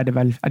I år det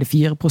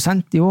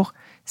 4% I år,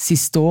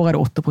 siste år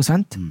det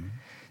 8%,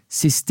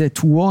 siste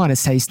 2 år det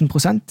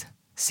 16%,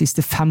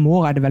 siste 5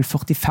 år det vel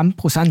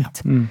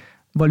 45%.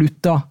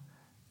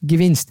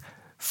 valutagevinst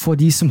for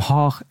de som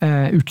har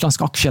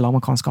utenlandske aksjer, eller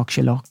amerikanske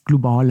aksjer, eller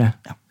globale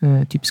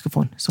typiske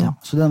fond.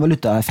 Så den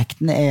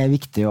valutaeffekten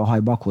viktig å ha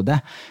i bakhodet.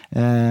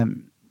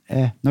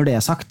 Når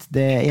det sagt,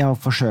 jeg har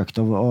forsøkt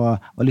å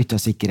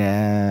valutasikre,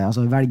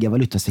 altså velge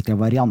valutasikre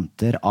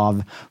varianter av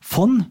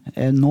fond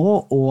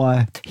nå og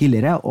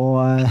tidligere,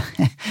 og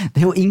det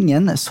jo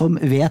ingen som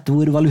vet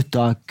hvor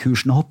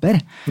valutakursene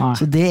hopper. Nei.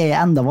 Så det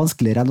enda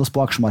vanskeligere enn å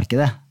spå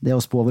aksjemarkedet, det å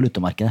spå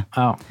valutamarkedet.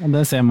 Ja, og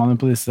det ser man jo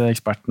på disse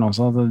ekspertene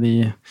også, at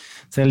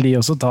selv de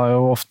også tar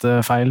jo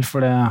ofte feil, for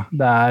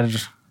det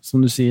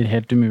som du sier,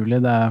 helt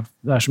umulig.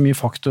 Det så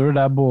mye faktorer,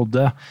 det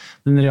både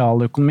den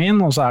reale økonomien,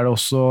 og så det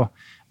også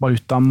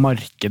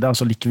valutamarkedet,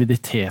 altså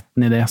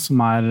likviditeten i det, som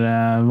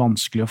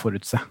vanskelig å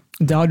forutse.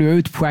 Det har du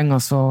jo et poeng,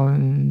 altså,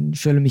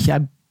 selv om ikke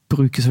jeg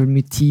bruker så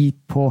mye tid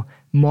på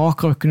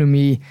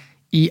makroøkonomi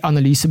i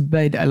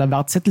analysearbeid eller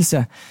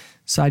verdsettelse,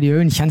 så det jo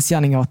en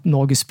kjensgjerning at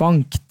Norges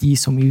Bank, de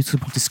som i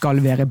utgangspunktet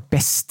skal være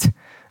best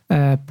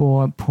på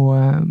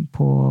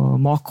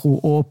makro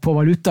og på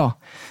valuta,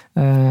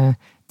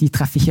 de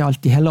treffer ikke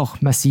alltid heller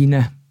med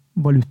sine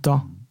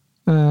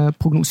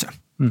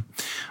valutaprognoser.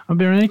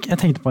 Bjørn Erik, jeg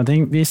tenkte på en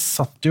ting. Vi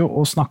satt jo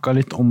og snakket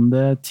litt om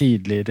det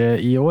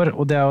tidligere i år,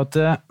 og det jo at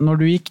når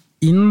du gikk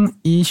inn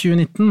i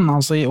 2019,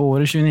 altså i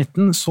året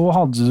 2019, så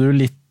hadde du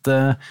litt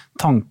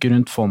tanker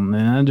rundt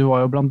fondene dine. Du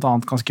var jo blant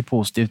annet ganske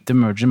positiv til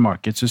emerging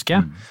markets, husker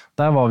jeg.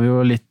 Der var vi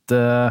jo litt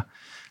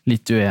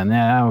uenige.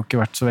 Jeg har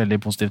ikke vært så veldig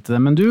positiv til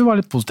det, men du var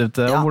litt positiv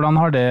til det. Og hvordan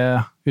har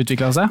det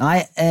utviklet seg? Nei,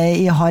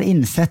 jeg har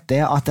innsett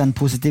det at den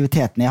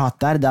positiviteten jeg har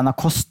hatt der, den har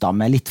kostet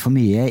meg litt for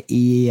mye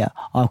i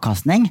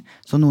avkastning.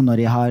 Så nå når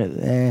jeg har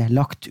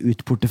lagt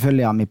ut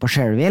porteføljen min på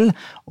Shareville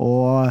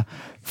og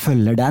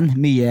følger den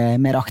mye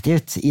mer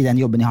aktivt i den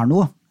jobben jeg har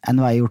nå, enn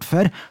hva jeg har gjort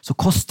før, så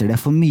koster det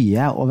for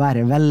mye å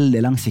være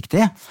veldig langsiktig.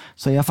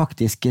 Så jeg har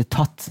faktisk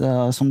tatt,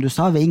 som du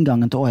sa, ved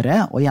inngangen til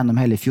året, og gjennom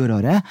hele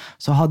fjoråret,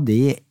 så hadde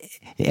jeg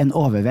en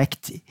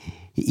overvekt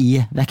i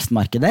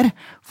vekstmarkeder,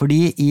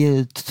 fordi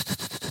jeg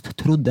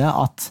trodde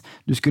at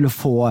du skulle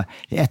få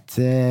et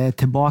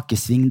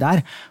tilbakesving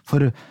der,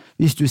 for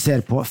hvis du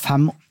ser på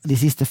de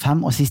siste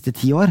 5 og siste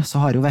 10 år,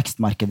 så har jo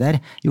vekstmarkeder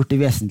gjort det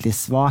vesentlig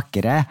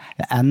svakere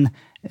enn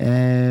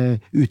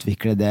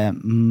utviklede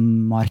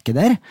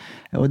markeder,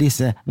 og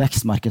disse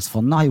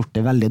vekstmarkedsfondene har gjort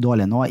det veldig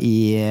dårlig nå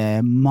i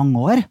mange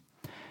år.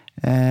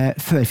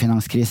 Før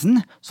finanskrisen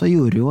så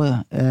gjorde jo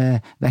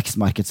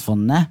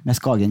vekstmarkedsfondene med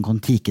Skagen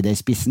Kon-Tiki i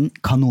spissen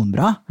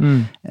kanonbra,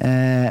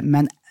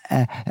 men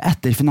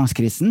etter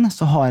finanskrisen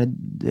så har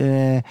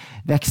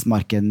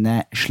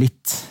vekstmarkedene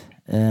slitt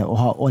og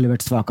har levert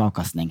svak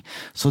avkastning.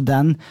 Så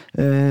den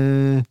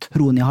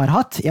troen jeg har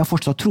hatt, jeg har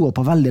fortsatt troen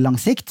på veldig lang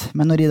sikt,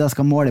 men når jeg da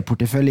skal måle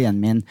porteføljen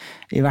min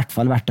i hvert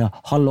fall hvert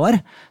halvår,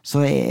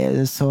 så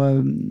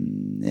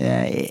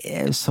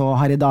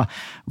har jeg da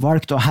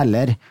valgt å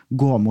heller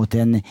gå mot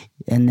en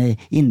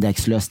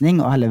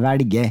indeksløsning og heller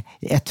velge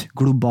et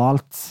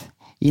globalt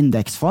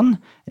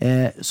indeksfond,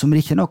 som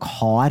riktig nok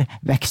har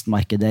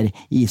vekstmarkeder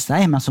i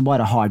seg, men som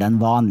bare har den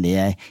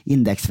vanlige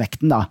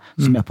indeksvekten da,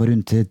 som på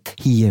rundt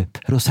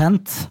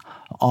 10%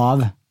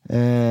 av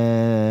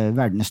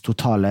verdens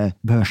totale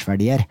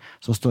børsverdier,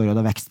 så står jo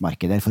da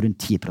vekstmarkeder for rundt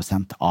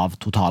 10% av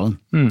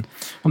totalen.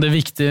 Og det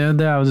viktige,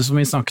 det jo det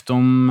som vi snakket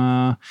om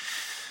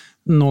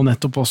nå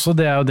nettopp også,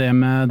 det jo det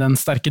med den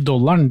sterke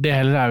dollaren. Det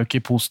heller jo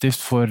ikke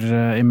positivt for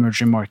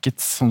emerging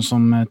markets, sånn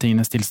som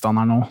tingenes tilstand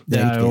nå.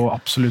 Det jo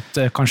absolutt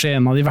kanskje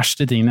en av de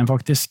verste tingene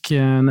faktisk,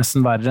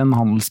 nesten verre enn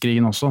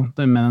handelskrigen også,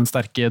 det med den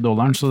sterke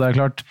dollaren. Så det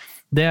klart,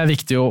 det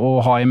viktig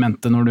å ha i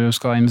mente når du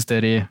skal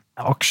investere i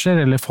aksjer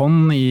eller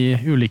fond i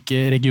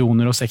ulike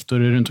regioner og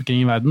sektorer rundt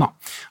omkring i verden. Da.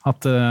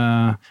 At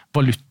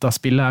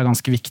valutaspillet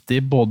ganske viktig,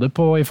 både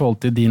i forhold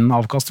til din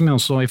avkastning, men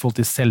også i forhold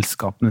til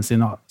selskapene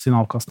sin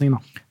avkastning. Da.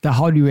 Der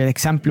har du et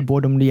eksempel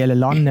både om det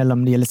gjelder land eller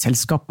om det gjelder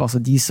selskaper, altså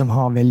de som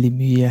har veldig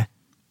mye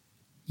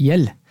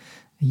gjeld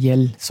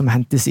som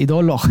hentes i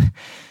dollar.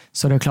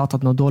 Så det klart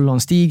at når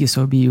dollaren stiger,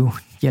 så blir jo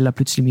gjelder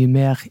plutselig mye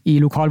mer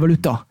i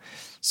lokalvaluta.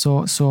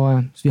 Så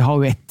vi har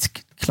jo et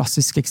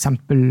klassisk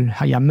eksempel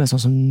her hjemme,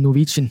 sånn som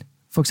Norwegian,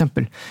 for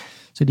eksempel.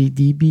 Så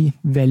de blir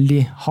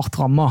veldig hardt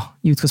rammet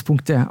i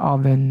utgangspunktet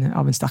av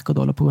en sterkere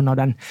dollar på grunn av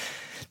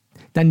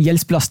den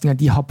gjeldsbelastningen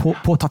de har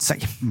påtatt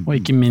seg. Og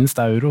ikke minst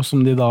euro,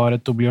 som de da har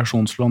et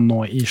obligasjonslån nå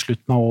i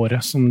slutten av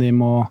året,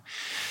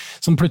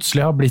 som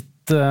plutselig har blitt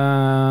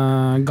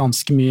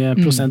ganske mye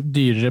prosent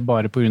dyrere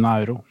bare på grunn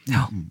av euro.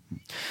 Ja.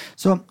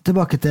 Så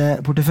tilbake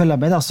til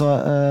porteføljearbeid. Altså,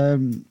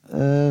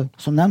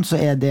 som nevnt så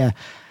det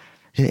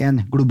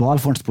en global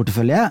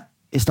fondsportefølje.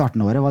 I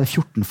starten av året var det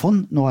 14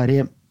 fond. Nå har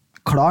jeg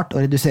klart å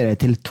redusere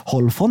til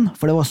 12 fond,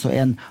 for det var også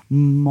en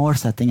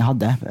målsetting jeg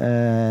hadde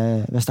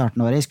ved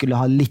starten av året. Jeg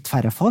skulle ha litt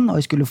færre fond, og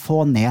jeg skulle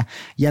få ned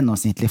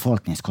gjennomsnittlig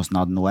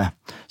forvaltningskostnad noe.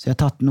 Så jeg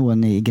har tatt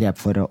noen i grep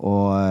for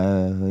å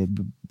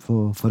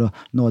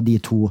nå de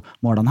 2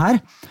 målene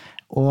her.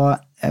 Og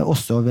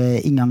også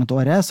ved inngangen til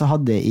året så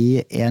hadde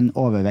jeg en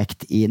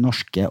overvekt i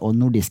norske og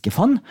nordiske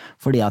fond,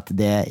 fordi at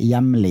det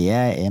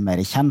hjemlige mer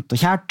kjent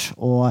og kjært,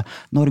 og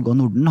Norge og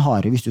Norden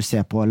har jo, hvis du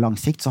ser på lang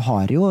sikt, så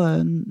har jo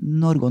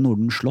Norge og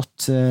Norden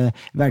slått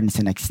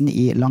verdensindeksen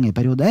i lange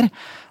perioder,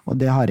 og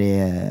det har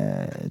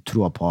jeg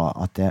troa på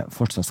at det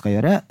fortsatt skal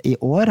gjøre. I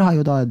år har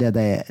jo da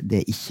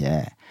det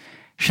ikke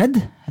skjedd,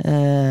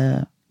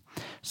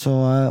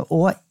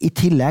 og i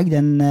tillegg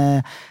den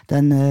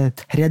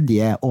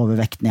tredje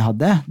overvekten jeg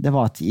hadde, det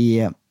var at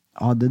jeg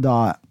hadde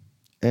da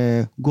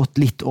gått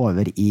litt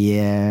over i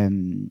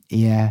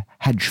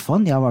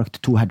hedgefond. Jeg har valgt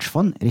 2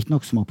 hedgefond, riktig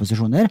nok små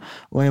posisjoner,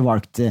 og jeg har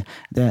valgt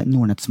det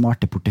Nordnet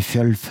smarte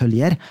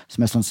porteføljer,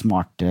 som sånn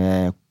smart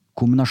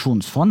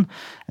kombinasjonsfond,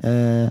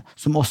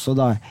 som også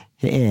da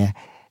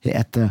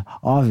et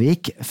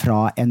avvik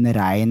fra en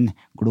ren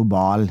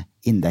global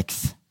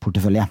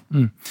indeksportefølje.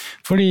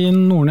 Fordi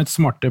Nordnets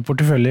smarte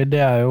porteføljer,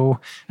 det jo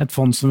et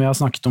fond som vi har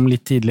snakket om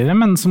litt tidligere,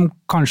 men som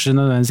kanskje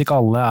nødvendigvis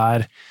ikke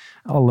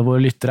alle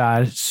våre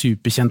lyttere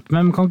superkjent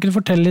med. Men kan ikke du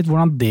fortelle litt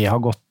hvordan det har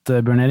gått,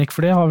 Bjørn Erik?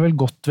 For det har vel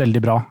gått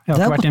veldig bra. Jeg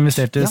har ikke vært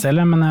investert i det selv,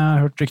 men jeg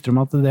har hørt rykter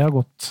om at det har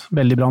gått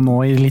veldig bra nå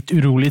i litt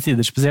urolige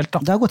tider spesielt. Da.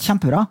 Det har gått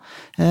kjempebra.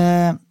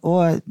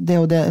 Og det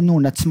jo det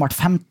Nordnet Smart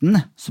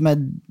 15, som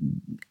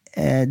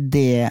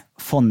det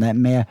fondet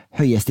med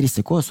høyest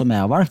risiko som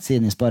jeg har valgt,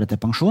 siden jeg sparer til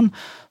pensjon,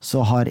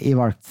 så har jeg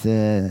valgt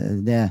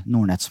det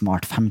Nordnet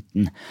Smart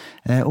 15.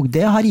 Og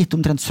det har gitt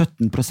omtrent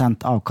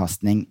 17%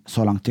 avkastning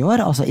så langt i år,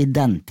 altså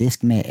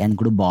identisk med et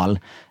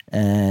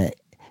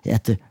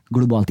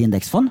globalt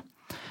indeksfond.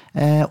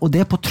 Og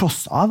det på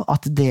tross av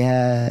at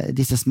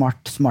disse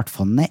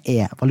smartfondene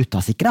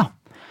valutasikret.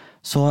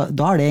 Så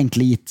da har det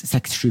egentlig gitt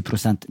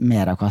 6-7%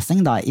 mer avkastning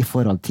da, i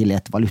forhold til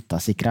et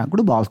valutasikret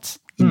globalt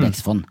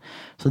indeksfond.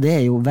 Så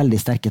det jo veldig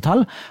sterke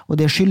tall, og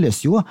det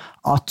skyldes jo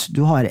at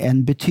du har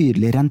en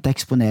betydelig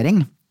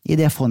renteeksponering i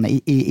det fondet,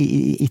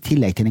 i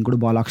tillegg til en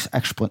global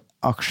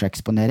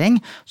aksjeeksponering,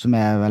 som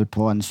vel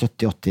på en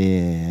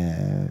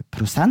 70-80%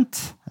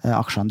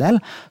 aksjeandel,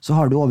 så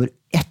har du over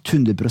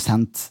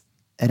 100%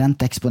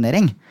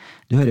 renteeksponering.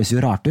 Det høres jo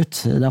rart ut,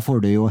 da får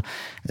du jo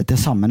til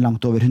sammen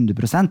langt over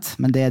 100%,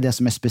 men det det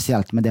som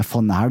spesielt med det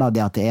fondet her, da,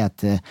 det at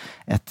det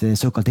et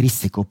såkalt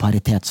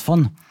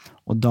risikoparitetsfond,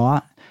 og da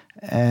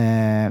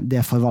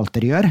det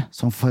forvalter gjør,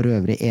 som for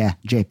øvrig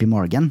JP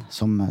Morgan,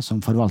 som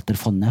forvalter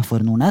fondet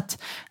for Nordnet,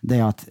 det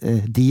at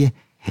de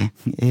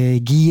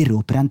girer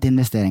opp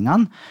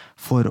renteinvesteringene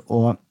for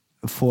å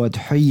få et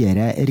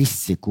høyere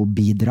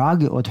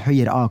risikobidrag og et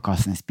høyere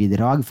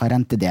avkastningsbidrag for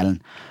rentedelen.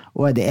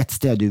 Og det et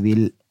sted du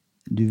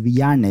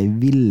gjerne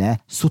ville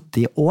sitte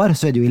i år,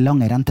 så det jo i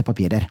lange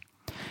rentepapirer.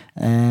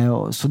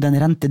 Så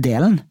den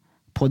rentedelen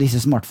på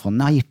disse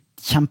smartfondene har gitt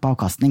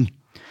kjempeavkastning.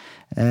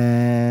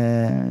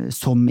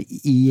 Som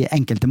i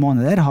enkelte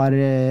måneder har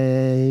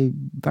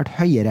vært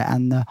høyere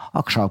enn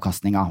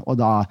aksjeavkastninger, og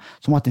da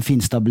som hatt en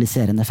fin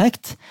stabiliserende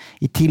effekt.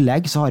 I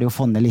tillegg så har jo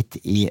fondet litt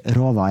i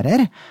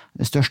råvarer.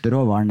 Det største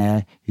råvaren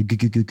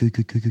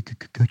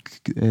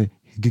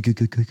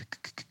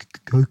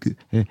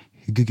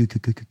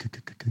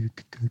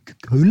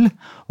gull,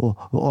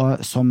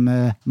 og som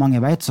mange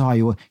vet så har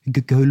jo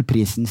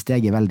gullprisen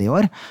steget veldig i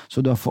år,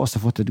 så du har også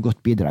fått et godt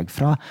bidrag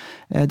fra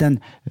den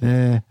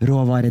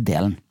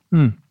råvaredelen.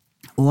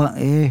 Og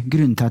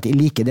grunnen til at jeg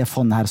liker det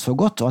fondet her så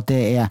godt, og at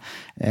det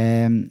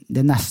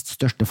det nest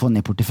største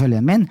fondet i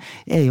porteføljen min,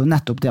 jo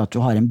nettopp det at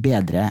du har en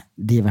bedre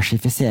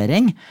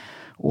diversifisering,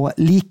 og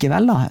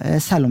likevel da,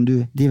 selv om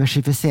du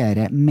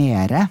diversifiserer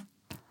mer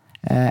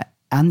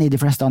enn i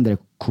de fleste andre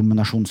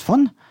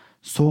kombinasjonsfond,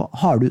 så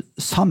har du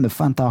samme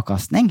forventet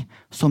avkastning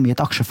som i et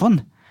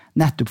aksjefond,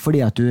 nettopp fordi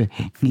at du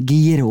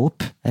girer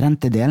opp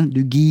rentedelen,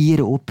 du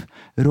girer opp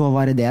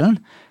råvaredelen,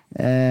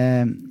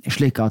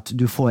 slik at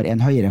du får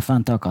en høyere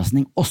forventet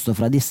avkastning også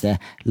fra disse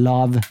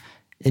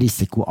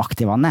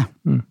lavrisikoaktivene.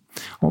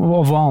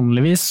 Og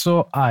vanligvis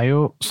så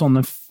jo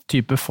sånne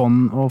type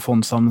fond og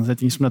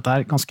fondsammensetning som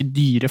dette ganske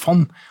dyre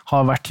fond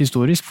har vært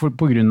historisk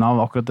på grunn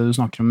av akkurat det du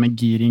snakker om med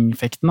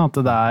giring-effekten, at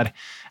det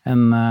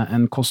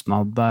en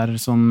kostnad der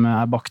som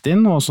bakt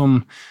inn, og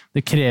som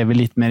det krever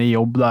litt mer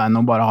jobb da, enn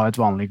å bare ha et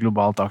vanlig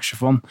globalt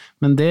aksjefond.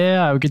 Men det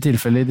jo ikke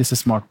tilfellet i disse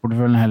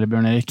smartporteføljene heller,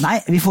 Bjørn Erik. Nei,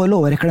 vi får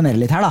lov å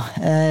reklamere litt her da.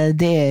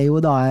 Det jo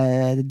da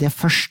det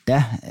første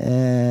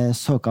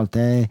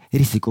såkalte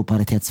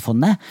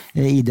risikoparitetsfondet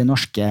i det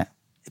norske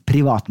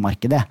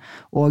privatmarkedet.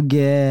 Og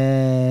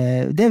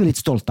det vi litt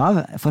stolt av.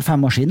 For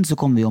 5 år siden så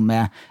kom vi jo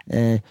med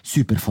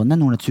Superfondet,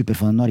 Nordnet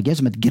Superfondet Norge,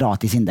 som et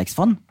gratis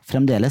indeksfond.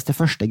 Fremdeles det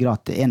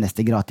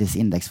eneste gratis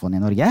indeksfondet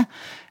i Norge.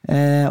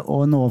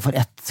 Og nå for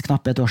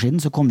knapt et år siden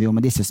så kom vi jo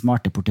med disse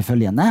smarte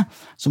porteføljene,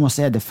 som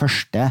også det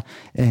første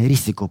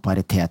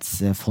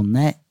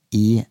risikoparitetsfondet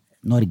i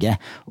Norge.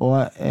 Og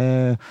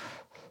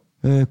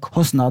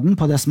kostnaden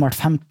på det Smart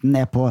 15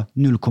 på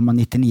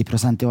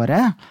 0,99% i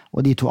året, og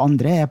de 2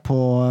 andre på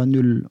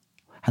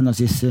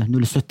henholdsvis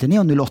 0,79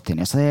 og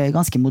 0,89, så det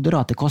ganske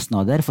moderate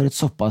kostnader for et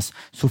såpass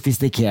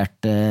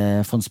sofistikert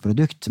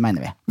fondsprodukt,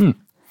 mener vi.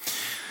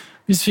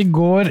 Hvis vi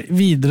går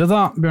videre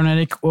da, Bjørn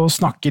Erik, og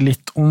snakker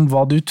litt om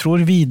hva du tror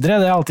videre,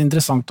 det alltid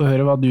interessant å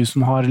høre hva du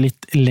som har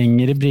litt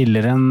lengre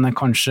briller enn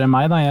kanskje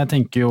meg da. Jeg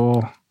tenker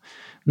jo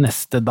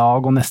neste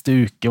dag og neste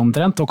uke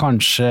omtrent, og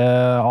kanskje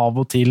av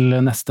og til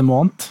neste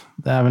måned.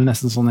 Det vel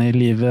nesten sånn i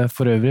livet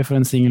for øvrig for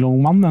en single ung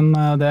mann, men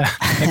det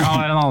kan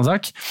være en annen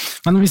sak.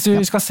 Men hvis du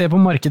skal se på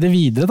markedet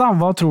videre da,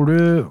 hva tror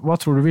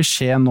du vil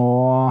skje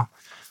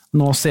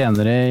nå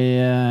senere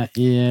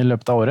i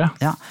løpet av året?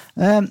 Ja,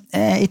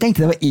 jeg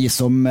tenkte det var jeg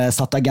som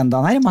satt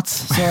agendaen her,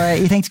 Mats, så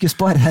jeg tenkte jeg skulle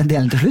spare den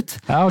delen til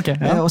slutt. Ja, ok.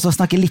 Ja. Og så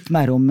snakke litt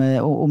mer om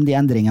de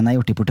endringene jeg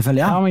har gjort i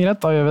porteføljen. Ja, men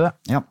greit, da gjør vi det.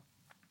 Ja.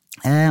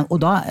 Og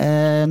da,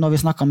 nå har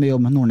vi snakket mye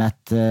om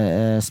Nordnet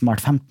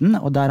Smart 15,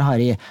 og der har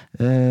jeg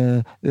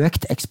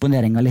økt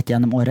eksponeringen litt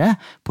gjennom året,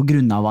 på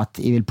grunn av at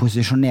jeg vil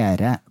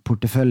posisjonere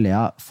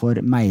porteføljen for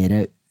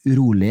mer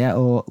urolige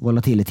og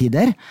volatile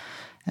tider.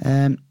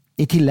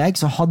 I tillegg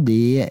så hadde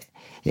jeg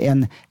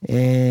en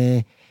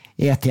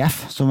ETF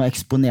som var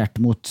eksponert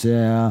mot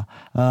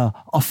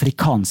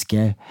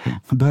afrikanske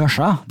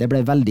børser. Det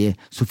ble veldig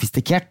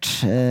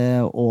sofistikert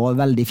og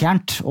veldig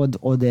fjernt,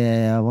 og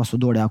det var så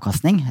dårlig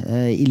avkastning,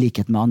 i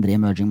likhet med andre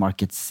emerging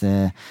markets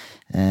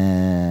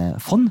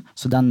fond,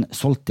 så den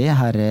solgte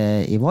jeg her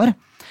i vår.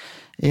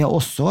 Jeg har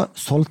også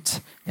solgt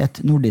et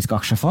nordisk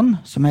aksjefond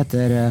som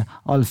heter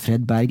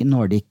Alfred Berg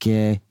Nordic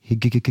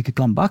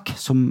Gambak,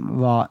 som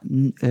var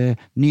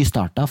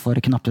nystartet for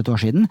knapt et år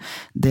siden.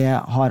 Det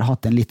har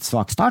hatt en litt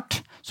svak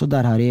start, så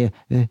der har jeg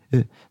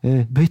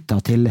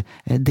byttet til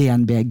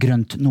DNB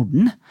Grønt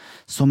Norden,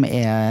 som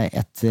er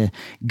et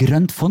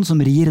grønt fond som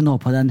rir nå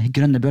på den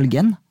grønne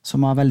bølgen,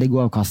 som har veldig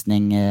god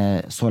avkastning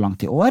så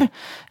langt i år,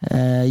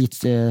 gitt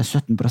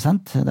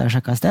 17%, det har jeg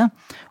sjekket i sted,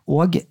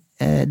 og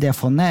det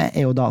fondet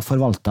er jo da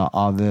forvaltet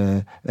av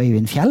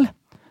Øyvind Fjell,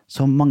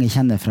 som mange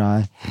kjenner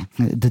fra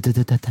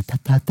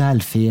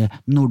Delphi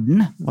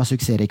Norden, var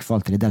suksessrik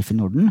forvalter i Delphi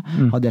Norden,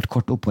 hadde et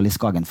kort opphold i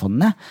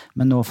Skagenfondene,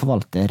 men nå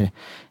forvalter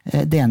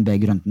DNB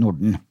Grønt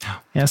Norden.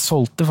 Jeg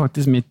solgte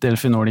faktisk mitt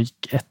Delphi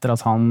Nordic etter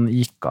at han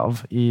gikk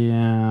av i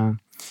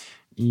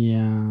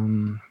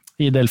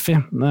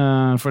Delphi,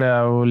 for det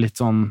er jo litt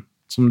sånn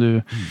som du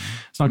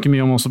snakker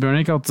mye om også,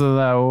 Bjørn Erik, at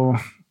det er jo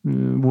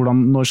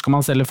når skal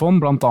man selge fond,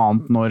 blant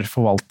annet når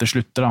forvalter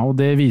slutter, og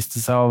det viste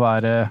seg å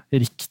være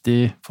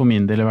riktig for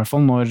min del i hvert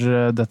fall,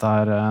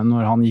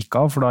 når han gikk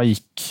av, for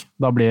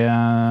da ble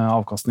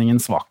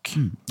avkastningen svak.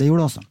 Det gjorde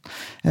det også.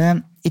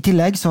 I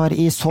tillegg så har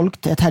jeg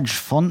solgt et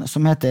hedgefond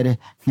som heter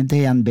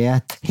DNB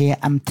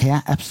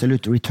TMT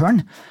Absolute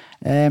Return.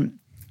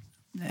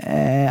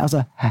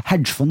 Altså,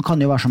 hedgefond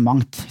kan jo være så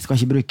mangt, jeg skal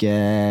ikke bruke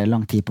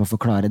lang tid på å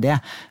forklare det,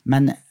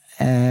 men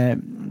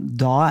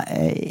da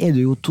er du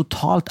jo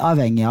totalt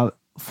avhengig av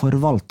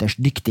forvalters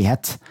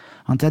dyktighet.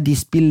 De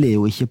spiller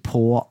jo ikke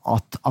på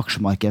at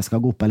aksjemarkedet skal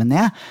gå opp eller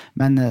ned,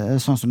 men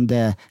sånn som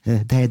det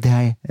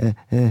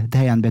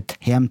DNB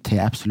TMT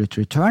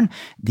Absolute Return,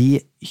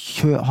 de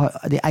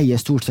eier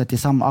stort sett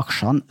de samme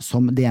aksjene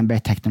som DNB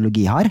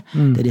Teknologi har.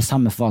 Det er de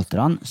samme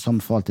forvalterne som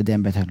forvalter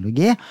DNB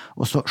Teknologi,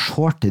 og så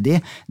shorter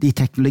de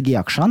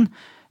teknologiaksjene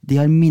de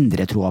har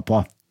mindre troa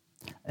på.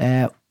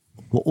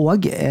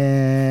 Og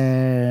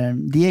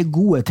de er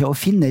gode til å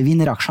finne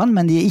vinneraksjene,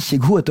 men de er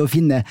ikke gode til å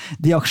finne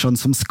de aksjene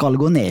som skal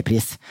gå ned i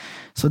pris.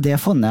 Så det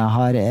fondet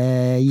har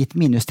gitt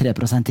minus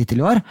 3%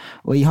 hittil i år,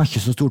 og jeg har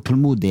ikke så stor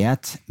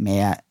tålmodighet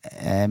med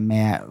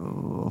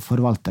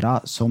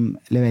forvaltere som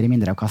leverer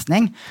mindre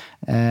avkastning,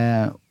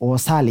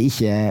 og særlig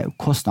ikke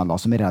kostnader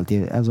som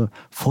altså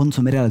fond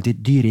som er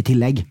relativt dyre i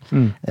tillegg.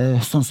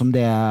 Sånn som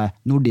det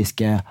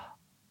nordiske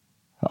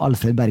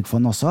Alfred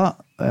Berg-fond også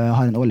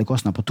har en årlig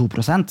kostnad på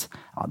 2%,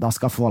 ja, da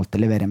skal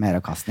forvalter levere mer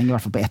avkastning, i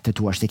hvert fall på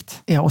 1-2 års sikt.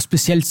 Ja, og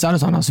spesielt så er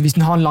det sånn, altså hvis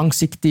den har en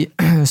langsiktig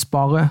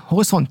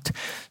sparehorisont,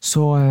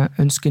 så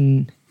ønsker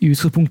den i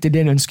utgangspunktet, det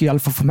den ønsker i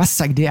alle fall for med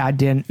seg, det er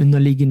den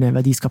underliggende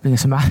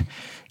verdiskapningen som er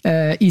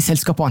i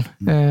selskapene.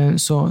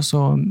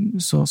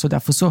 Så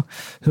derfor så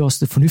høres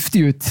det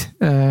fornuftig ut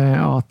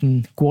at den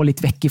går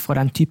litt vekk fra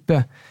den type,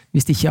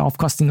 hvis det ikke er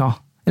avkastninger,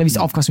 eller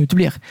hvis avkastningen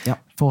uteblir,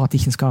 for at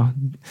ikke den skal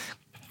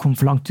komme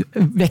for langt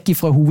vekk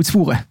fra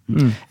hovedsporet.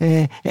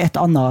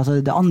 Det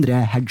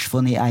andre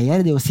hedgefondet jeg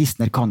eier, det er jo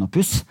Sissener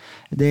Canopus.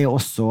 Det er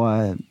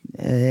også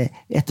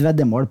et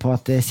veddemål på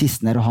at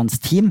Sissener og hans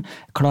team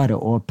klarer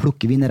å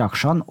plukke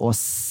vinneraksjene og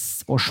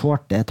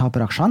shorte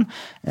taperaksjene.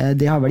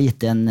 Det har vel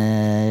gitt en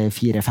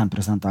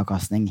 4-5%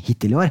 avkastning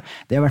hittil i år.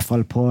 Det er i hvert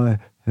fall på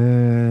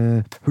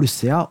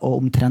plussida, og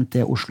omtrent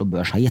det Oslo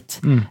Børs har gitt.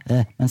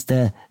 Mens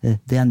det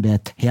DNB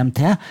TMT,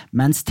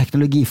 mens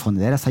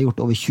teknologifondet deres har gjort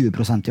over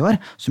 20% i år,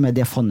 som er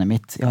det fondet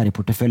mitt jeg har i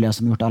porteføljen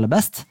som har gjort aller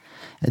best.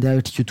 Det har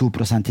gjort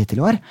 22% hittil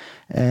i år.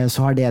 Så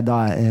har det da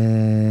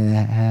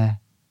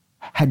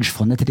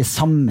hedgefondet til de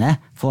samme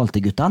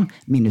forvalterguttene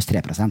minus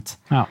 3%.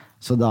 Ja.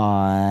 Så da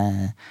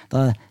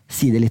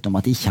sier det litt om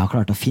at de ikke har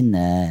klart å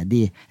finne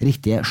de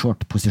riktige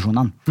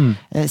short-posisjonene.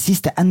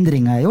 Siste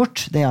endringen jeg har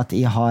gjort, det er at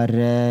jeg har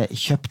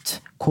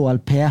kjøpt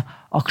KLP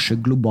Aksje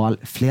Global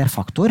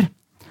Flerfaktor.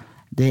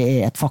 det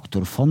et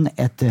faktorfond,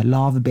 et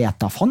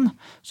lavbetafond,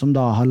 som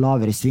da har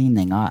lavere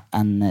svingninger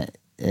enn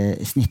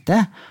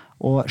snittet,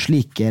 og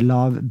slike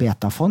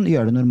lavbetafond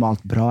gjør det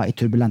normalt bra i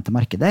turbulente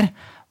markeder,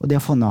 og det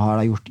fondet har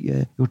da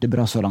gjort det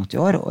bra så langt i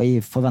år, og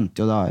jeg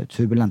forventer jo da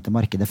turbulente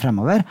markeder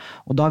fremover,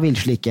 og da vil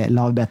slike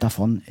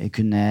lavbetafond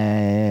kunne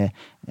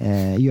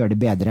gjøre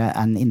det bedre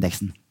enn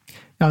indeksen.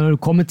 Ja, når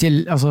du kommer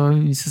til, altså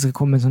hvis jeg skal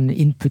komme med en sånn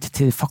input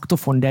til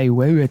faktorfond, det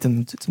jo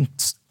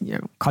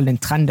kall det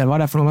en trend, eller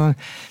hva det for noe.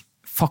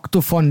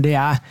 Faktorfond, det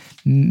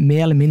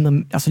mer eller mindre,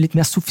 altså litt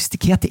mer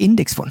sofistikerte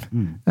indeksfond.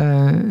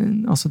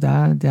 Altså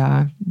de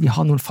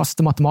har noen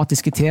faste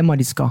matematiske tema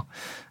de skal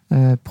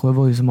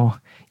prøve liksom, å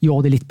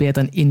gjøre det litt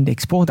bedre enn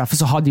indeks på. Derfor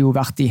så har det jo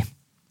vært i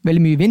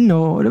veldig mye vind,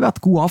 og det har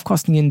vært god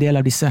avkastning i en del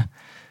av disse.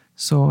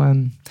 Så,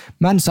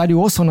 men så det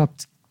jo også sånn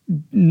at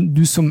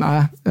du som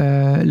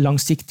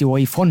langsiktig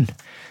og i fond,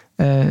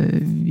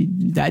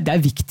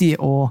 det viktig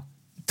å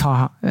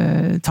ta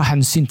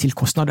hensyn til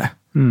kostnader.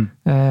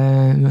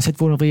 Uansett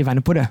hvordan vi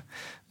vender på det.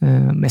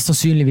 Mest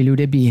sannsynlig vil jo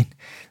det bli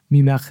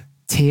mye mer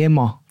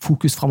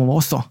tema-fokus fremover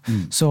også.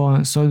 Så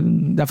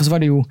derfor så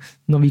var det jo,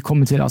 når vi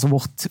kommer til altså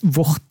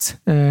vårt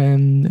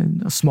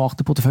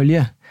smarte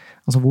portefølje,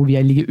 altså hvor vi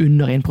ligger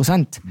under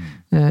 1%,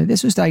 det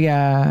synes jeg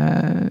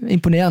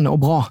imponerende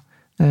og bra.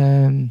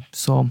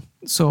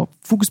 Så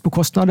fokus på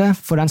kostnader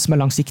for den som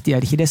langsiktig,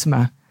 det ikke det som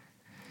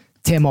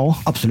tema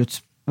også?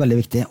 Absolutt. Veldig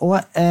viktig.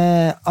 Og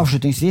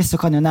avslutningsvis så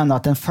kan jeg nevne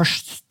at den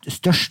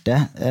største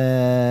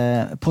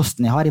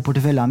posten jeg har i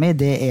porteføljen min,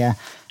 det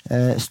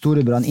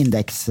Storebrand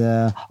Indeks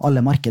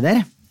alle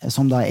markeder,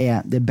 som da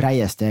det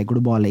bredeste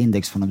globale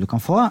indeksfondet du kan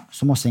få,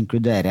 som også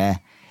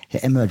inkluderer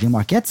emerging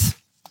markets.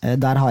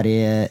 Der har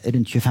jeg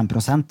rundt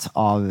 25%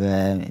 av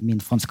min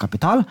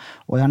fondskapital,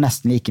 og jeg har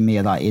nesten like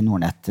mye da i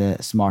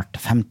Nordnet Smart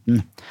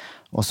 15.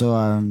 Og så,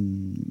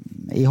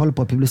 jeg holder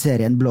på å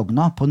publisere en blogg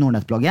nå på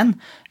Nordnet-bloggen,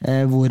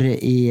 hvor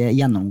jeg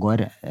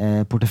gjennomgår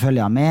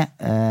porteføljen med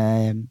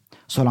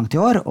så langt i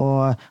år,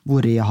 og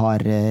hvor jeg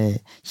har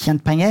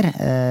tjent penger,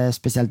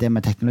 spesielt det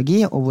med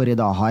teknologi, og hvor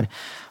jeg da har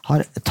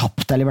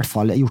tapt, eller i hvert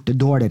fall gjort det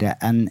dårligere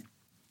enn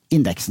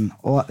indeksen.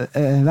 Og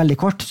veldig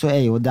kort så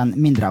jo den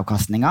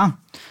mindreavkastningen,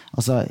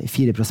 altså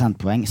 4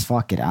 prosentpoeng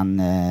svakere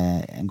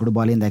enn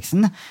global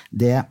indeksen,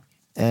 det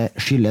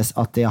skyldes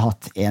at de har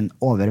hatt en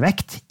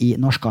overvekt i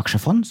norske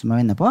aksjefond, som jeg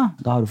var inne på.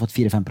 Da har du fått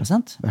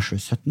 4-5%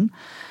 versus 17%.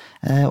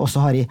 Og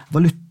så har jeg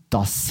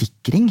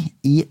valutasikring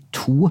i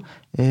 2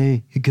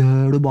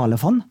 globale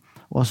fond,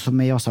 og som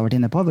jeg også har vært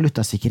inne på,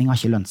 valutasikring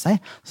har ikke lønt seg,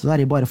 så da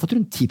har jeg bare fått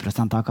rundt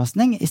 10%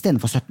 avkastning i stedet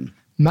for 17%.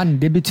 Men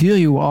det betyr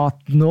jo at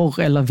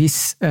når eller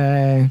hvis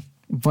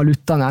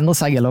valutaen endrer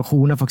seg, eller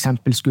kroner for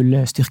eksempel skulle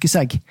styrke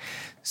seg,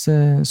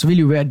 så vil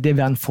jo det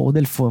være en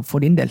fordel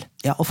for din del.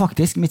 Ja, og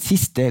faktisk mitt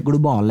siste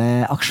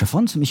globale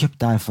aksjefond som jeg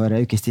kjøpte her for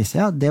ukes tid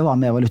siden, det var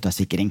med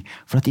valutasikring.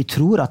 For at jeg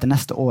tror at det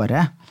neste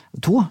året,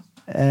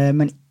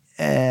 men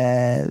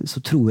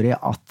så tror jeg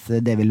at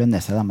det vil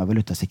lønne seg med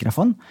valutasikret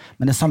fond.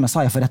 Men det samme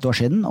sa jeg for 1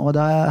 år siden, og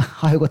det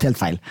har jo gått helt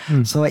feil.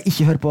 Så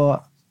ikke hør på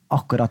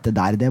akkurat det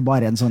der, det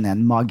bare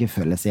en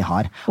magefølelse jeg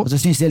har. Og så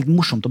synes jeg det litt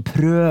morsomt å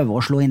prøve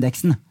å slå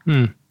indeksen.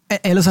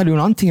 Ellers det jo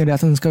en annen ting, det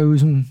at den skal jo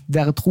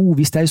være tro,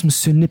 hvis det som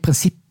sunne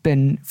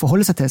prinsippen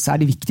forholder seg til, så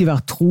det viktig å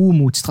være tro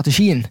mot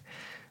strategien.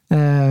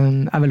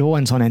 Vel også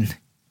en sånn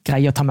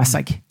greie å ta med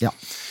seg. Ja,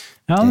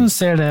 du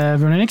ser det,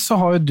 Bjørn Erik, så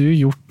har jo du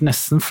gjort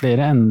nesten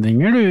flere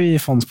endringer i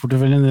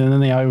fondsporteføljen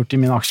enn jeg har gjort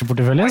i min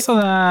aksjeportefølje, så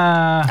det...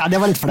 Ja, det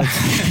var litt flaut.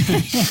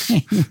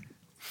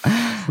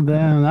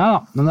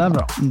 Men det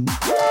bra.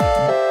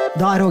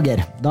 Da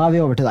Roger, da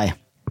vi over til deg.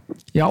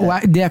 Ja,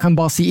 og det jeg kan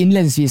bare si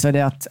innledningsvis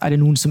det at det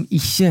noen som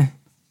ikke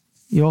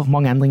gjør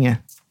mange endringer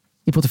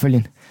i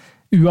porteføljen,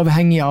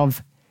 uavhengig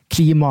av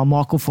klima,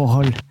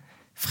 makroforhold,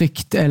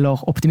 frykt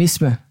eller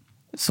optimisme,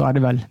 så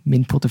det vel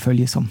min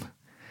portefølje som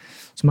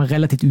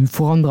relativt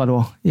uforandret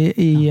da,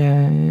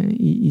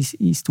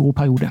 i store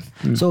perioder.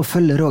 Så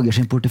følger Roger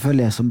sin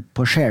portefølje som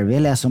på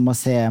Shareville som å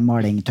se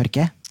maling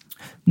tørke?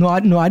 Nå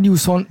det jo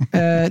sånn,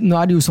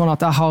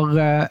 at jeg har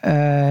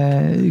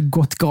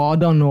gått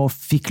gradene og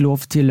fikk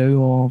lov til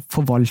å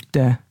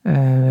forvalte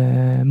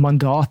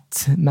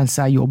mandat mens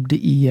jeg jobbet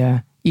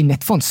i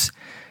nettfonds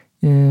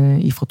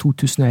fra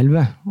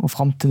 2011 og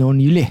frem til nå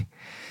nylig.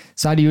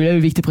 Så det jo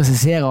viktig å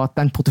presisere at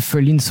den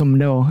porteføljen som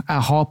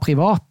jeg har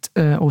privat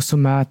og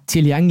som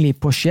tilgjengelig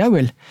på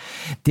Shareville,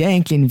 det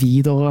egentlig en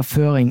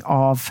videreføring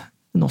av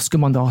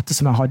norske mandatet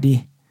som jeg hadde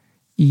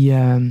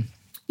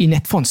i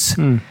nettfonds.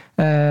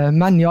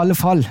 Men i alle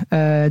fall,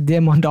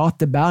 det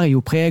mandatet bærer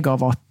jo preg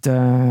av at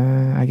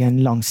jeg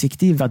en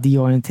langsiktig,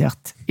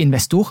 verdiorientert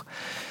investor,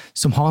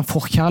 som har en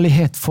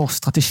forkjærlighet for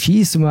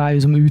strategi som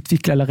som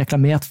utviklet eller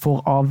reklamert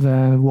for av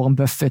Warren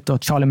Buffett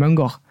og Charlie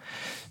Munger.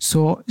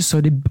 Så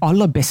det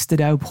aller beste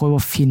det å prøve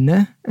å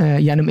finne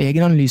gjennom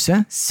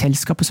egenanalyse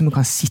selskapet som man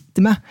kan sitte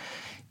med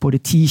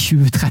både 10,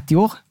 20, 30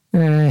 år,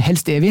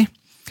 helst evig,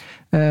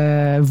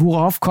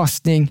 hvor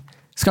avkastning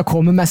skal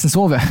komme mestens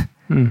over.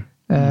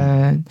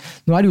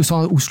 Nå det jo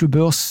sånn at Oslo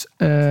Børs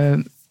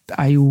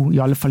sjømat jo i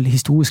alle fall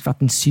historisk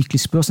vært en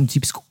syklisk børs, en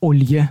typisk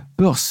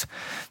oljebørs,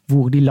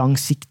 hvor de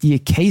langsiktige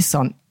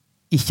casene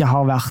ikke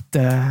har vært,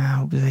 det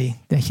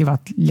har ikke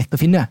vært lett å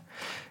finne.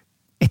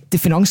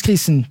 Etter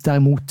finanskrisen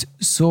derimot,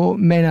 så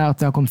mener jeg at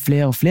det har kommet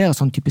flere og flere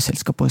sånne type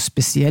selskaper,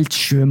 spesielt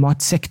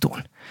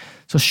sjømatsektoren.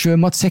 Så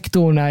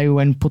sjømatsektoren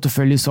jo en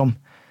portefølje som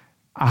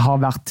jeg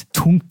har vært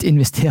tungt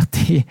investert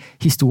i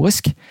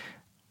historisk,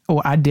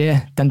 og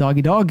det den dag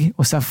i dag,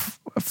 og ser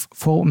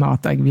for meg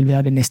at jeg vil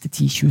være det neste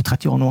 10, 20,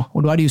 30 år nå.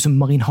 Og da det jo som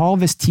Marine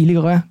Harvest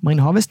tidligere,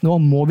 Marine Harvest, nå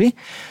Mowi,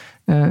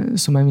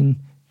 som min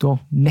da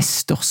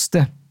nest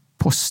største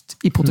post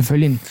i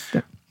porteføljen.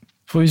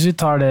 For hvis vi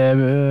tar det,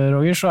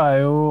 Roger, så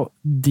jo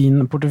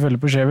din portefølje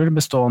på Shareville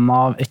bestående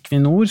av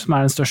Equinor, som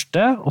den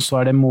største, og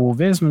så det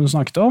Mowi, som du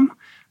snakket om.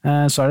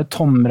 Så det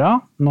Tomra,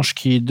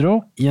 Norsk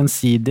Hydro,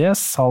 Gjensidige,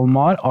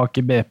 SalMar,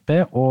 Aker BP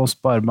og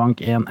Sparebank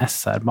 1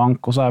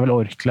 SR-bank, og så vel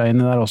Orkla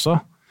inni der også.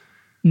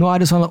 Nå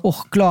det sånn at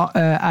Orkla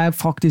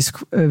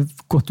faktisk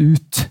gått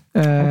ut.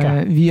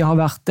 Okay. Vi har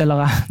vært,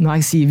 eller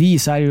når jeg sier vi,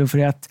 så det jo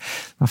fordi at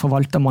når jeg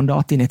forvalter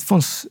mandatet i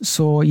Nettfonds,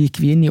 så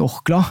gikk vi inn i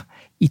Orkla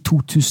i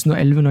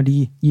 2011 når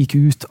de gikk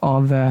ut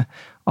av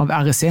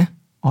RSE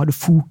og hadde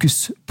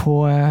fokus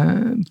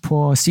på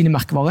sine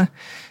merkevarer.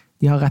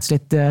 De har rett og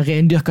slett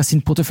rendyrket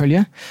sin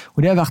portefølje, og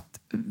det har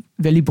vært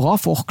veldig bra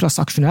for Orklas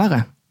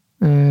aksjonærer.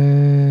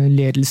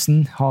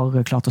 Ledelsen har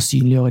klart å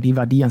synliggjøre de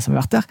verdiene som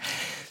har vært der.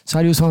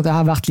 Så det jo sånn at jeg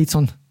har vært litt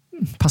sånn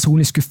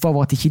personlig skuffet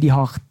over at ikke de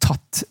har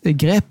tatt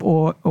grep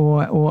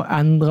og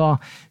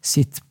endret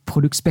sitt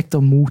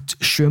produktspekter mot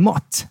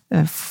sjømat.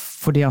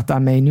 Fordi at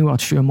jeg mener jo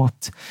at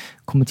sjømat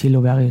kommer til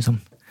å være liksom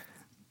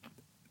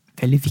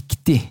veldig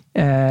viktig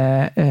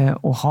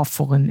å ha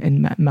for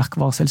en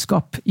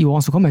merkevareselskap i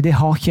årene som kommer. Det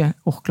har ikke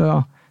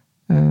Orkla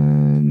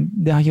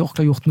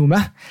gjort noe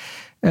med.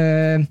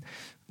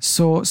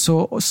 Så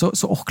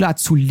Orkla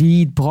et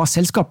solid, bra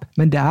selskap,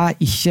 men det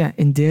ikke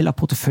en del av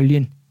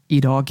porteføljen i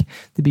dag.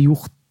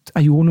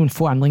 Jeg gjorde noen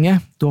få endringer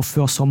da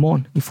før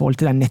sommeren i forhold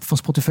til den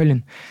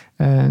nettfondsporteføljen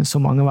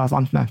som mange var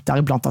vant med.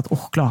 Deriblant at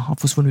Orkla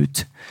har forsvunnet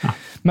ut. Ja.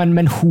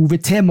 Men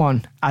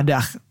hovedtemaen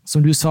der,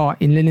 som du sa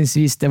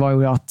innledningsvis, det var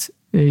jo at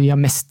vi har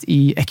mest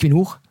i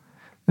Equinor,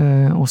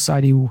 og så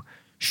det jo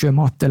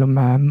sjømat eller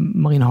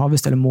Marine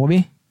Harvest eller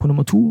Mowi på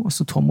nummer 2, og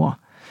så Tomra.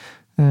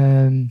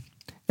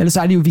 Ellers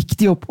det jo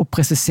viktig å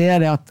presisere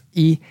det at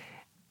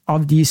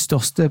av de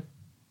største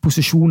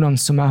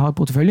posisjonene som jeg har i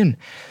porteføljen,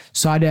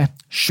 så det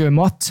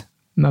sjømat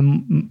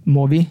med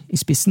Mowi i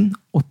spissen,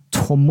 og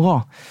Tomra,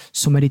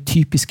 som de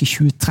typiske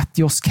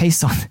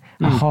 20-30-års-casene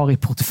jeg har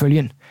i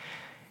porteføljen.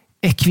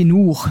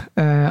 Equinor,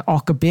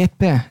 Aker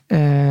BP,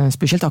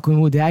 spesielt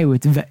Equinor, det jo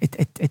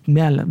et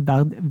mer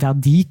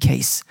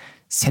verdicase.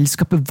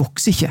 Selskapet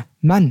vokser ikke,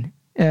 men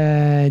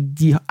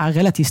de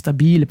relativt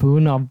stabile på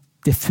grunn av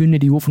det funnet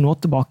de gjorde for noe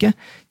tilbake.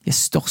 De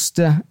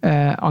største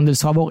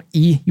andelshaver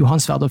i Johan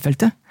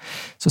Sverdrup-feltet.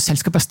 Så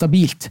selskapet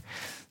stabilt.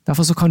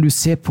 Derfor så kan du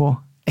se på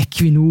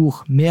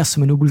Equinor mer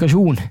som en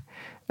obligasjon.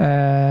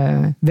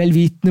 Vel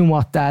vitende om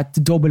at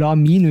det et AA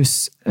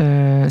minus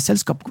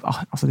selskap,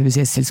 altså det vil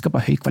si et selskap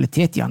av høy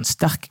kvalitet, de har en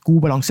sterk, god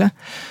balanse,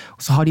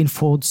 og så har de en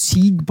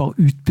forutsigbar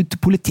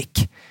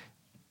utbyttepolitikk.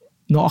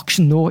 Når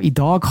aksjen nå i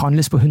dag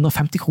handles på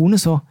 150 kroner,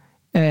 så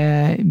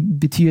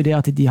betyr det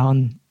at de har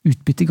en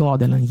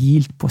utbyttegrad eller en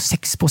yield på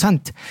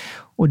 6%.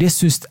 Og det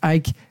synes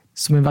jeg,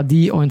 som en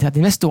verdiorientert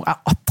investor,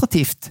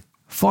 attraktivt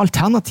for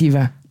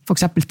alternativet. For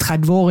eksempel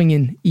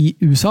 30-åringen i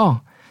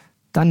USA,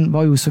 den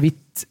var jo så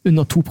vidt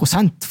under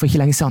 2% for ikke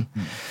lenge siden.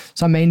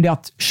 Så jeg mener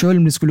at selv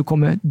om det skulle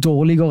komme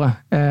dårligere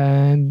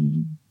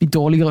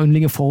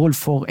underliggende forhold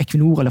for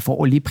Equinor, eller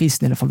for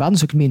oljeprisen, eller for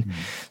verdensøkonomien,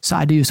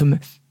 så det jo som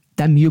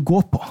det mye å gå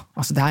på.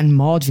 Altså det en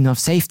margin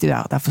of safety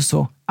der. Derfor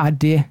så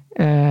det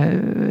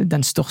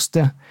den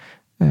største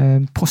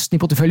posten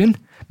i porteføljen.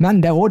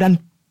 Men det også den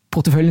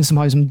porteføljen som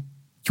har liksom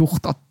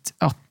gjort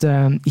at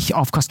ikke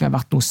avkastningen har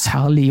vært noe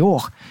særlig i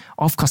år.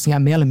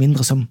 Avkastningen mer eller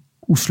mindre som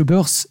Oslo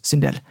Børs sin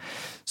del.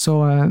 Så,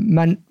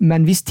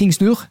 men hvis ting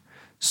snur,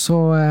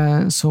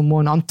 så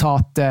må en anta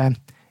at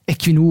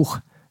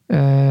Equinor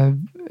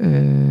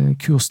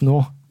kursen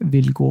nå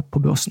vil gå på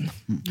børsen.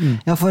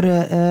 Ja, for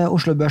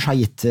Oslo Børs har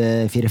gitt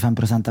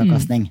 4-5%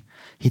 avkastning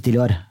hittil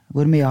i år.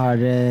 Hvor mye har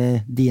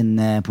din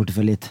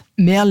portefølje gitt?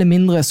 Mer eller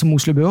mindre som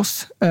Oslo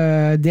Børs.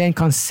 Det en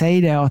kan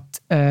si det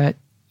at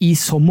i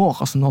sommer,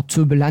 altså når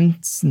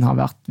turbulensen har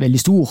vært veldig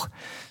stor,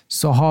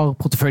 så har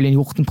porteføljen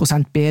gjort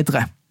 1%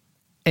 bedre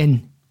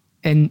enn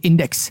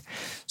indeks.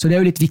 Så det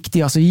jo litt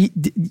viktig. Altså,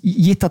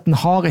 gitt at den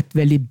har et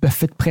veldig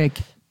buffetpreg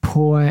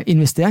på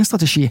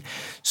investeringsstrategi,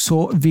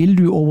 så vil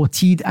du over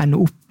tid ende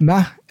opp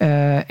med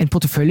en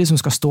portefølje som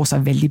skal stå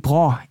seg veldig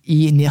bra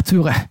i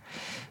nedturet.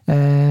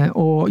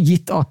 Og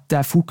gitt at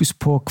det fokus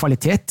på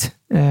kvalitet,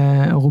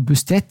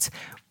 robusthet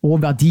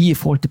og verdi i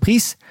forhold til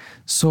pris,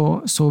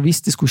 så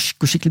hvis det skulle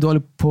gå skikkelig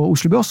dårlig på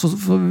Oslo Børs, så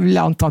vil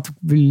jeg anta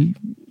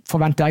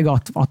forventer jeg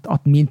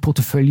at min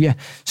portefølje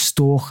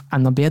står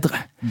enda bedre.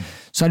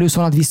 Så det jo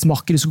sånn at hvis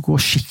markedet skulle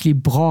gå skikkelig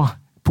bra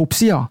på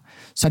oppsida,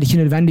 så det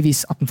ikke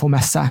nødvendigvis at den får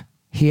med seg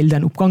hele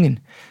den oppgangen.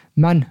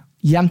 Men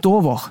jevnt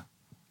over,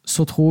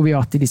 så tror vi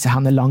at disse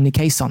herne lange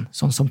casene,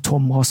 sånn som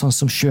Tomra, sånn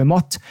som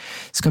sjømat,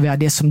 skal være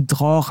det som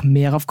drar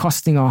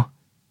meravkastninger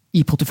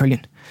i porteføljen.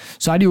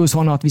 Så det jo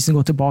sånn at hvis en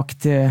går tilbake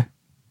til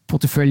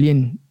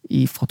porteføljen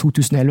fra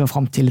 2011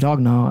 frem til i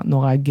dag,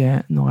 når jeg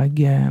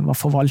var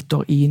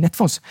forvalter i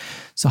Nettfonds,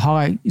 så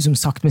har jeg liksom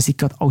sagt meg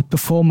sikkert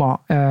outperformet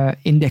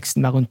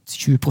indeksen med rundt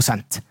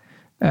 20%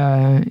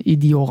 i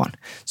de årene.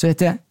 Så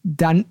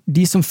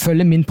de som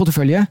følger min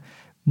portefølje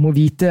må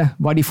vite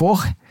hva de får.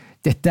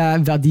 Dette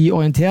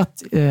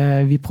verdiorientert.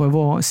 Vi prøver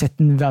å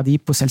sette en verdi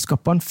på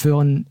selskapene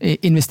før en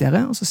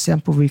investerer, og så ser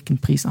en på hvilken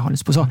pris en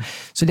handles på.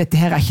 Så dette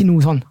her ikke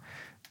noe sånn,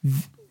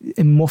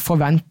 en må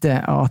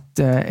forvente at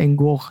en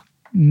går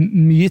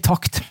mye i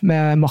takt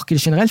med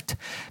markedet generelt,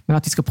 men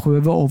at vi skal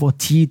prøve over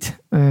tid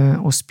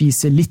å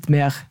spise litt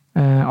mer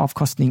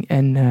avkastning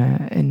enn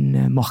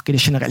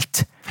markedet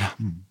generelt.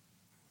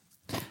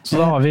 Så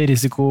da har vi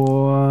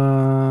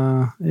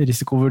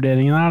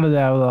risikovurderingen her.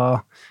 Det jo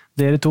da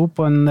dere to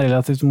på en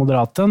relativt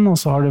moderat en, og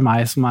så har du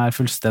meg som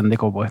fullstendig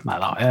cowboy.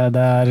 Neida,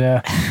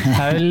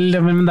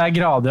 men det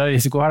grader av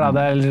risiko her.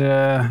 Da.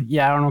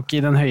 Jeg nok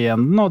i den høye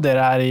enden, og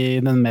dere i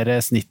den mer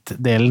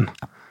snittdelen.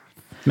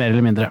 Mer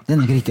eller mindre. Det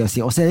nok riktig å si.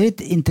 Og så det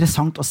litt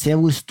interessant å se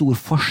hvor stor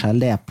forskjell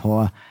det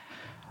på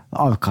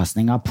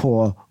avkastningen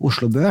på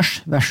Oslo Børs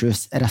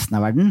versus resten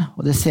av verden.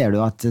 Og det ser du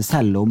at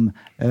selv om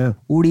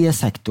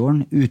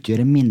oljesektoren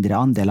utgjør en mindre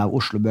andel av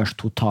Oslo Børs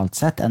totalt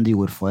sett enn det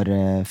gjorde for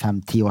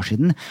 5-10 år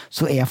siden,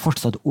 så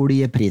fortsatt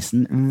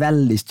oljeprisen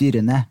veldig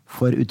styrende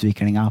for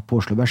utviklingen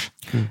på Oslo Børs.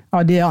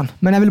 Ja, det han.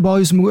 Men jeg vil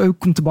bare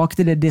komme tilbake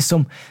til det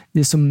som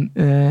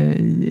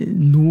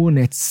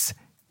Nordnetts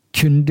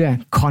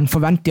kunde kan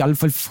forvente, i alle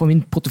fall fra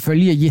min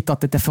portefølje, gitt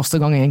at dette første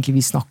gang egentlig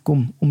vi snakker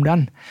om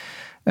den.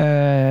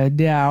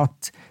 Det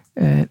at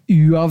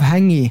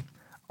uavhengig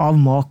av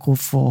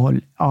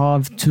makroforhold,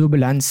 av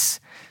turbulens,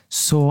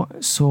 så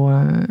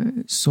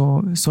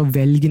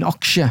velger en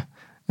aksje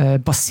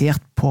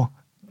basert på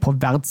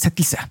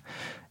verdsettelse.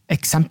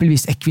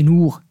 Eksempelvis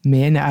Equinor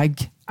mener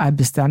jeg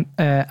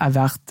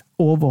verdt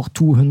over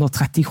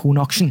 230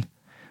 kroner aksjen,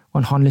 og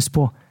han handles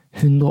på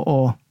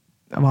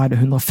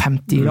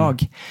 150 i dag.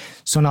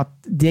 Sånn at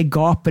det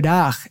gapet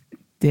der,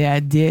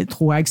 det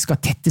tror jeg skal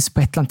tettes på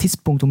et eller annet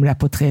tidspunkt, om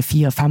det på 3,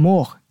 4, 5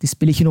 år. Det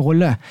spiller ikke noen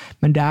rolle,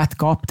 men det et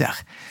gap der.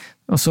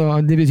 Og så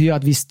det betyr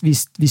at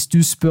hvis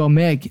du spør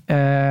meg,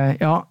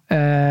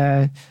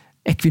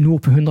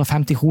 Equinor på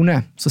 150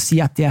 kroner, så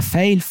sier jeg at det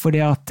feil, for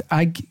det at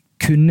jeg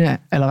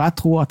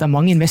tror at det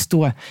mange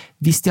investorer,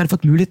 hvis de hadde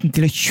fått muligheten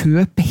til å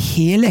kjøpe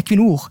hele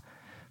Equinor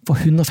for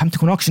 150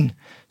 kroner aksjen,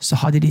 så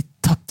hadde de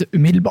tatt det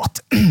umiddelbart.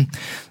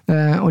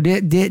 Og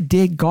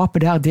det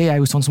gapet der, det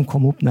jo sånn som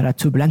kommer opp når det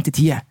turbulente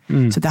tider.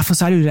 Så derfor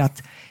så det jo det at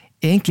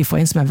egentlig for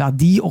en som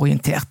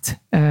verdiorientert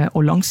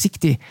og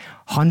langsiktig,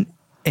 han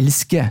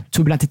elsker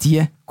turbulente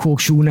tider,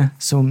 korreksjoner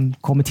som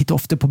kommer titt og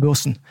ofte på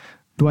børsen.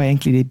 Da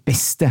egentlig de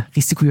beste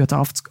risikogjørte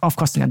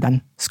avkastninger, den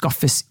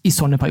skaffes i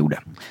sånne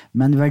perioder.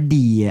 Men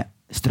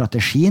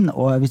verdistrategien,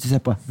 og hvis du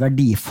ser på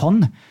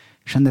verdifond,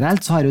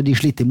 generelt så har jo de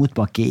slitt i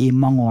motbakke i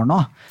mange år nå.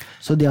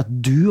 Så det at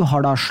du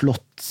har da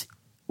slått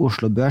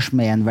Oslo Børs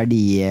med en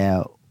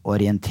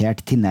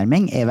verdiorientert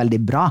tilnærming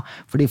veldig bra,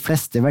 for de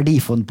fleste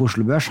verdifond på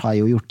Oslo Børs har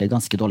jo gjort det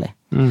ganske dårlig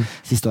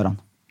siste årene.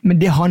 Men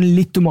det handler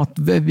litt om at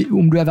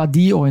om du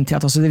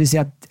verdiorientert, altså det vil si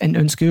at en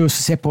ønsker jo å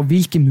se på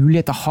hvilke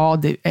muligheter har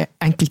det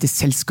enkelte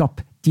selskap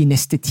de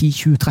neste 10,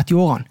 20, 30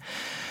 årene.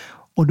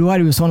 Og da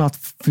det jo sånn at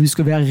for du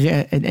skal være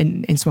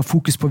en som har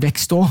fokus på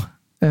vekst også,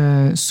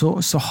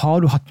 så har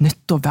du hatt nødt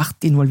til å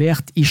vært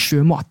involvert i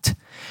sjømat.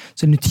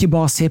 Så det ikke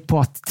bare å se på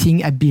at ting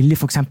billig,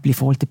 for eksempel i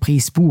forhold til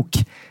prisbok,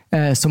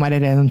 som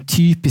det den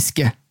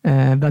typiske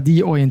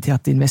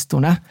verdiorienterte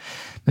investorene,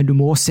 men du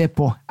må se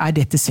på,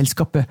 dette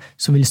selskapet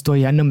som vil stå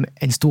gjennom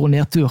en stor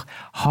nedtur?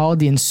 Har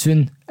de en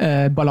sunn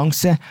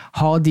balanse?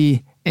 Har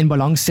de en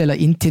balanse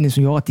eller inntjening som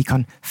gjør at de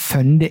kan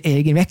funde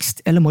egen vekst,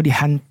 eller må de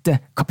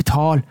hente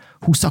kapital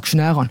hos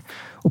aksjonærene?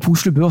 Og på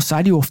Oslo Børs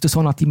det jo ofte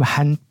sånn at de må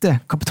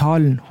hente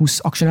kapitalen hos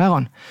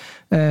aksjonærene,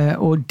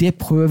 og det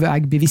prøver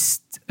jeg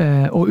bevisst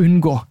å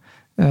unngå.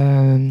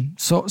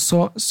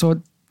 Så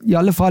i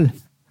alle fall,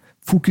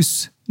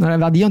 fokus, når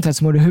det verdiorientert,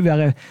 så må det jo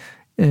være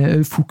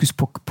fokus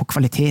på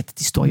kvalitet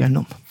de står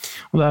gjennom.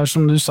 Og det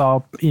som du sa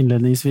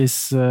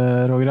innledningsvis,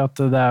 Roger, at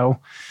det jo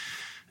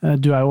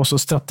du jo også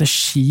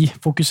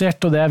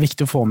strategifokusert, og det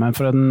viktig å få med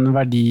for en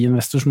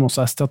verdiinvestor som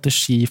også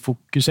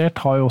strategifokusert,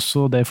 har jo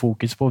også det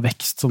fokus på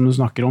vekst som du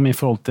snakker om, i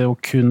forhold til å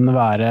kun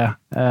være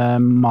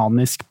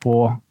manisk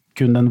på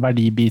kun den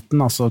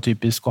verdibiten, altså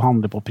typisk å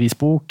handle på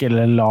prisbok,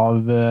 eller lav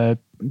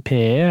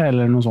PE,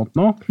 eller noe sånt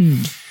nå,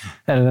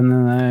 eller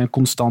en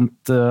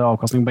konstant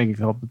avkastning på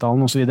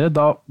egenkapitalen og så videre.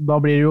 Da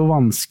blir det jo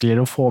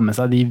vanskeligere å få med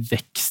seg de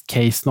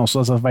vekstcasene også,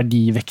 altså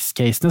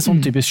verdivekstcasene,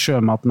 som typisk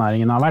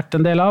sjømatnæringen har vært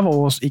en del av,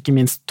 og ikke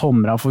minst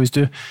Tomra, for hvis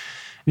du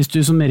hvis du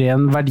som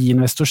ren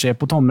verdiinvestor ser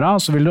på Tomra,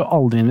 så vil du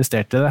aldri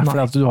investert i det, for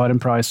at du har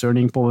en price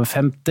earning på over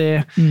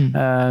 50,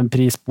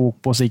 prisbok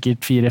på sikkert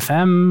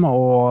 4-5,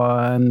 og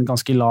en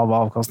ganske lav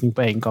avkastning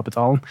på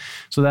egenkapitalen.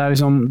 Så det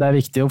er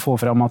viktig å få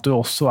frem at du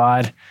også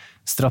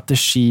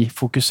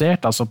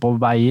strategifokusert, altså på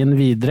veien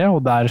videre, og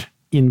der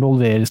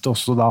involveres det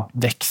også da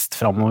vekst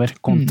fremover,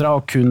 kontra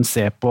å kun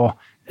se på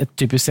et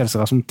typisk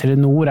selskap som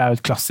Telenor jo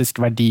et klassisk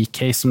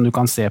verdicase som du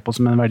kan se på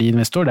som en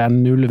verdiinvestor. Det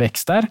null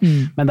vekst der,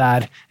 men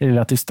det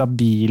relativt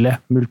stabile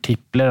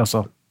multipler,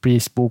 altså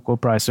prisbok og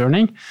price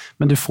earning,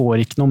 men du får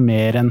ikke noe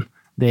mer enn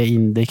det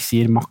indeks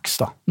gir maks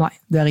da. Nei,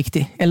 det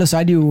riktig. Ellers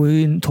det jo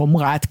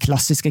Tomra et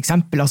klassisk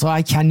eksempel. Altså,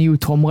 jeg kjenner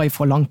jo Tomra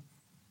fra langt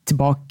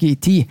tilbake i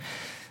tid.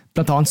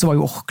 Blant annet så var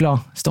jo Orkla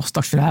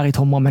største aksjonær i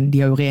Tomra, men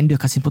de har jo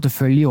rendyrket sin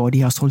portefølje, og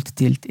de har solgt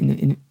til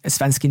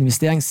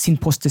sin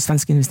post til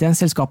svensk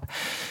investeringsselskap.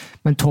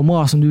 Men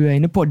Tomra, som du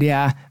inne på,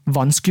 det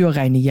vanskelig å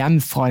regne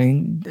hjem fra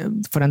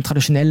den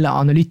tradisjonelle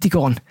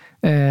analytikeren.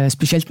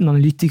 Spesielt en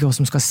analytiker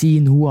som skal si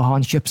noe og ha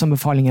en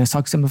kjøpsanbefaling eller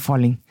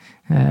salgsanbefaling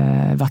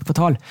hvert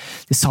kvartal.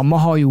 Det samme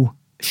har jo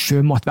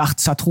sjømat vært,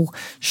 så jeg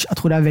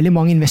tror det veldig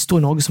mange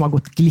investorer i Norge som har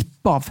gått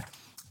glipp av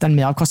den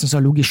meravkastningen som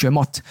har ligget i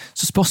sjømat.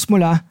 Så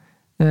spørsmålet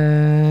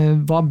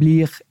hva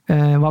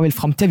vil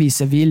fremtiden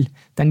vise? Vil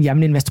den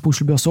jevne investor på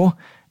Oslo Børs også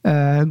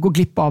gå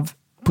glipp av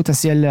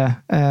potensielle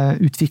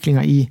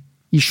utviklinger i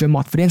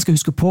sjømat? For det en skal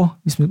huske på,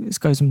 hvis vi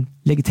skal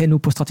legge til noe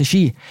på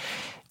strategi,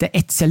 det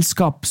et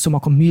selskap som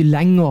har kommet mye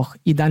lenger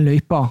i den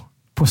løypa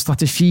på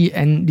strategi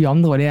enn de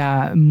andre, og det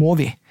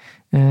Mowi.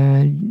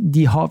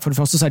 For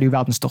det første så det jo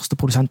verdens største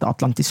produsent av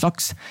atlantisk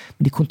laks,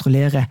 men de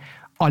kontrollerer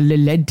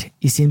alle ledd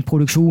i sin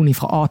produksjon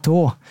fra A til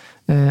Å,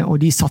 og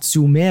de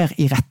satser jo mer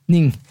i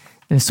retning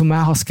som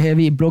jeg har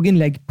skrevet i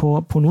blogginnlegg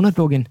på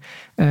Nordnet-bloggen,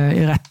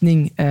 de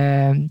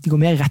går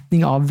mer i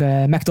retning av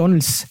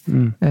McDonald's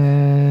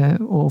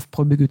og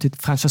prøver å bygge ut et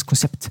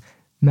franchise-konsept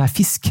med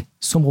fisk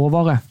som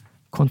råvare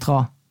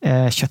kontra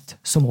kjøtt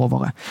som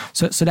råvare.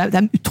 Så det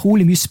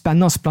utrolig mye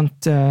spennende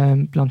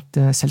blant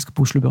selskap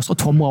på Oslo Børs,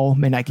 og Tomra også,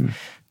 mener jeg.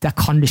 Der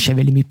kan det skje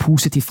veldig mye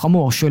positivt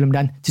fremover, selv om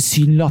den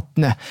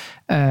tilsynelatende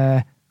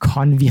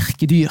kan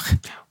virke dyr.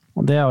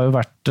 Og det har jo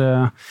vært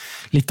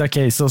litt av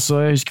case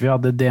også. Jeg husker vi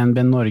hadde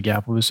DNB Norge her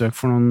på besøk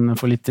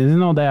for litt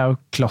siden, og det jo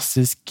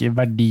klassisk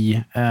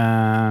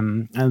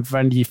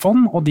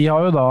verdifond, og de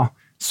har jo da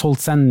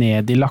solgt seg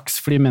ned i laks,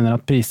 for de mener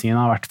at prisingen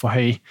har vært for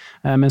høy.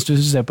 Mens du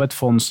ser på et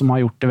fond som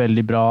har gjort det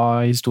veldig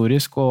bra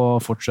historisk,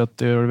 og fortsatt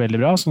gjør det veldig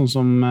bra, sånn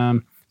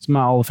som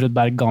Alfred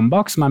Berg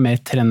Gambach, som mer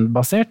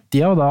trendbasert,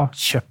 de har jo da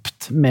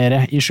kjøpt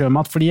mer i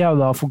sjømat, for de har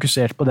jo da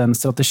fokusert på den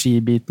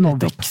strategibiten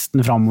og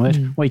veksten fremover,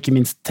 og ikke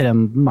minst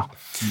trenden da.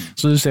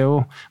 Så du ser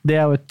jo, det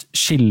jo et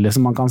skille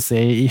som man kan se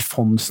i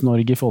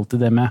Fonds-Norge i forhold til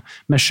det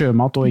med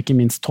sjømat, og ikke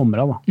minst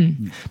Tomra da.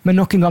 Men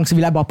nok en gang så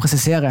vil jeg bare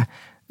presisere,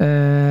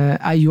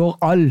 jeg gjør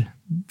all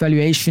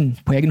valuation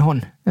på egen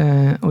hånd,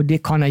 og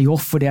det kan jeg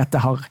gjøre fordi at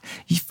jeg har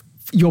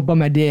jobbet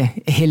med det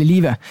hele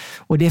livet,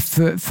 og det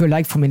føler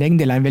jeg for min egen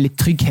del en veldig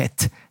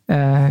trygghet,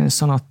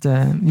 sånn at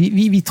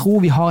vi tror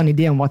vi har en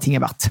idé om hva ting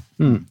verdt.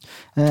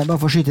 Bare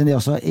for å skyte inn det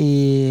også,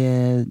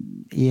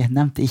 jeg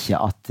nevnte ikke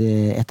at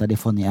et av de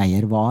fondene jeg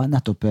eier var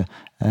nettopp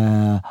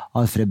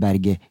Alfred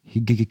Berg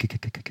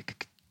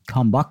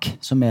Gambach,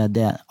 som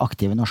det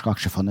aktive norske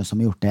aksjefondet som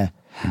har gjort det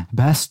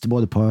best,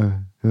 både på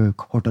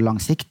kort og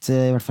lang sikt,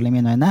 i hvert fall i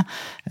mine øyne.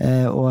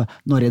 Og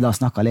når jeg da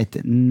snakket litt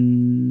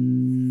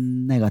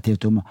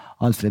negativt om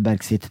Alfred Berg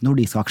sitt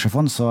nordiske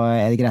aksjefond, så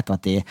det greit at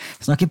de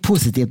snakker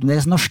positivt om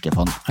deres norske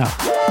fond. Ja.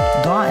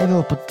 Da vi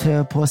oppe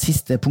på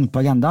siste punkt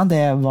på agendaen,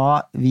 det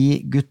hva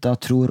vi gutta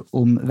tror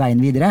om veien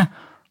videre,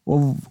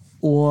 og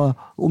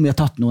om vi har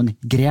tatt noen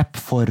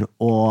grep for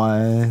å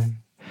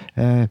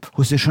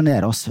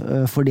posisjonere oss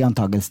for de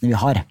antagelsene vi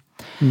har.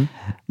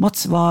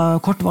 Mats, hva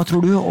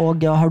tror du, og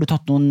har du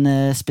tatt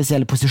noen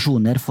spesielle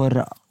posisjoner for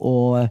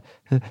å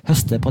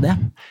høste på det?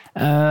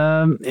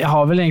 Jeg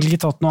har vel egentlig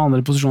ikke tatt noen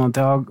andre posisjoner, at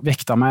jeg har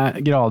vekta meg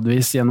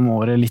gradvis gjennom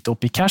året litt opp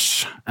i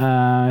cash.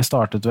 Jeg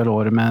startet vel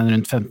året med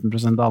rundt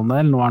 15%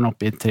 andel, nå den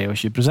oppe i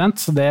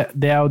 23%, så det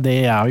jo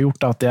det jeg har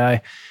gjort, at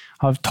jeg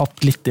har tatt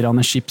litt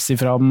chips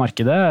fra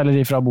markedet,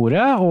 eller fra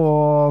bordet,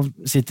 og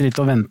sitter litt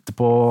og venter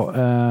på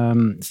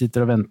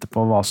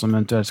hva som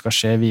eventuelt skal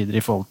skje videre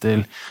i forhold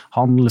til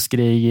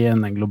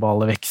handelskrigen, den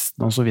globale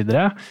veksten og så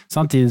videre.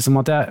 Samtidig som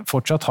at jeg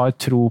fortsatt har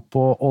tro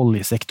på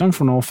oljesektoren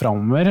for nå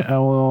fremover,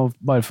 og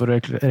bare for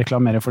å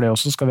reklamere for det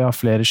også, skal vi ha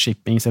flere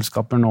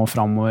shippingselskaper nå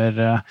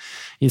fremover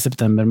i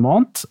september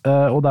måned,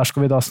 og der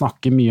skal vi da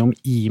snakke mye om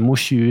IMO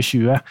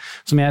 2020,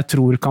 som jeg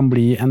tror kan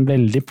bli en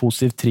veldig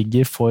positiv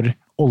trigger for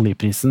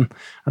oljeprisen.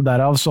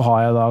 Derav så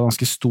har jeg da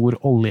ganske stor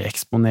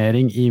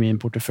oljeeksponering i min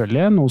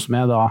portefølje, noe som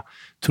jeg da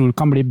tror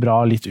kan bli bra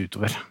litt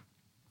utover.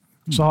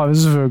 Så har vi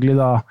selvfølgelig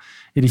da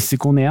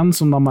risikoen igjen,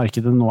 som da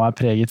markedet nå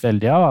preget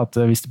veldig av, at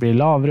hvis det blir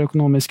lavere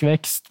økonomisk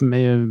vekst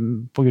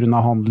på grunn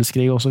av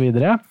handelskrig og så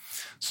videre,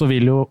 så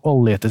vil jo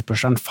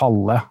oljeetterspørselen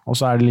falle, og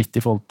så det litt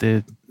i forhold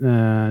til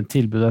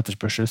tilbud- og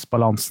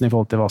etterspørselsbalansen i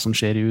forhold til hva som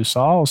skjer i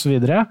USA og så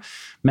videre.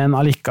 Men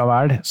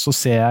allikevel så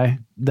ser jeg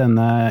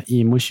denne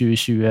IMO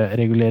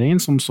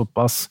 2020-reguleringen som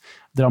såpass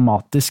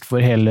dramatisk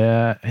for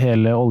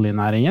hele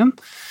oljenæringen,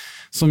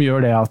 som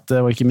gjør det at,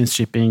 og ikke minst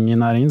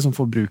shippingnæringen som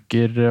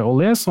forbruker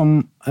olje,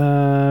 som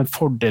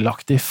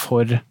fordelaktig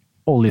for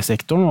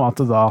oljesektoren, og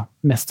at det da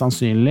mest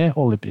sannsynlig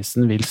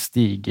oljeprisen vil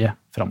stige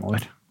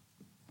fremover.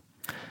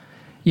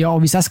 Ja,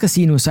 og hvis jeg skal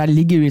si noe, så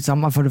ligger det litt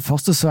sammen. For det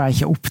første så jeg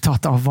ikke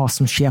opptatt av hva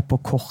som skjer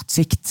på kort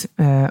sikt.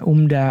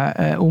 Om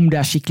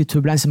det skikkelig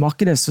turbulens i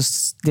markedet, så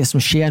det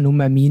som skjer nå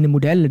med mine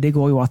modeller, det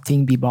går jo at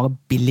ting blir bare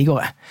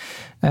billigere.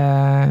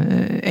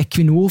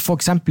 Equinor for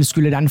eksempel,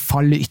 skulle den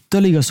falle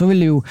ytterligere, så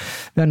vil det jo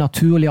være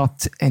naturlig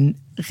at en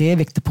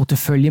revekter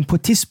porteføljen på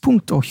et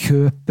tidspunkt og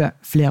kjøpe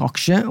flere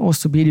aksjer, og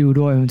så blir det jo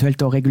da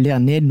eventuelt å regulere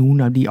ned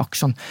noen av de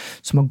aksjene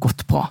som har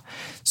gått bra.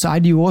 Så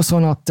det jo også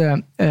sånn at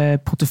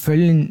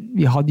porteføljen,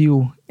 vi hadde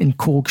jo en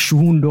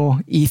korreksjon da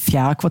i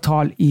 4.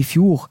 kvartal i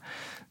fjor.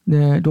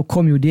 Da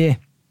kom jo det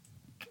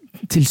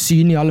til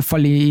syne, i alle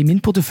fall i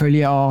min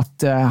portefølje,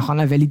 at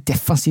han veldig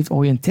defensivt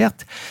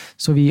orientert,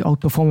 så vi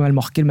outperformer vel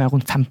markedet med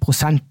rundt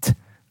 5%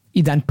 i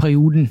den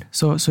perioden,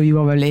 så vi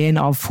var vel en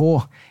av få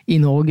i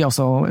Norge,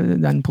 altså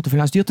den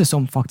porteføljen styrte,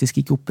 som faktisk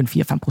gikk opp en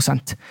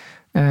 4-5%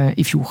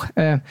 i fjor.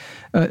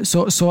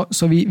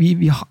 Så vi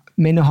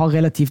mener har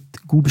relativt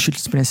god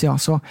beskyttelse på det siden.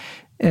 Så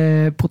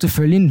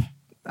porteføljen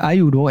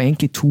jo da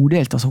egentlig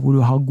todelt, altså hvor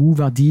du har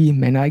god verdi,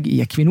 mener jeg, i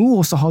Equinor,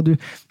 og så har du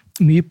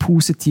mye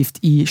positivt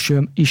i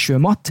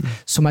sjømat,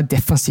 som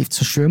defensivt.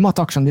 Så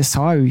sjømataksjene, det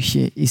sa jeg jo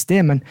ikke i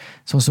sted, men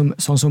sånn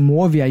som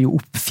Movi jo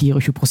opp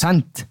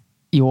 24%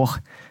 i år.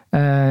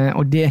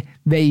 Og det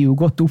veier jo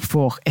godt opp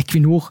for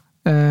Equinor,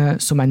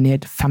 som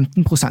ned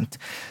 15%.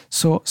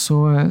 Så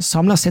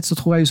samlet sett så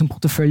tror jeg jo som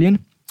porteføljen,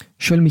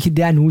 selv om ikke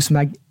det noe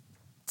som jeg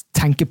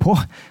tenker på,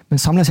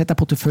 men samlet sett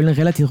porteføljen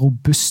relativt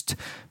robust.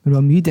 Men du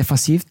har mye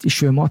defensivt i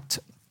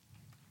sjømat,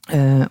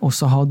 og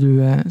så har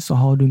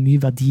du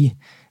mye verdi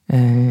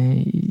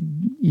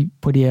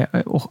på de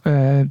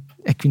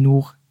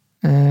Equinor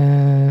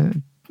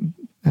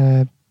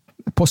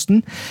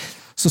posten.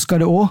 Så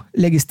skal det også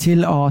legges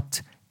til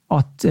at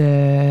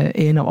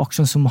en av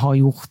aksjene som har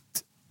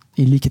gjort,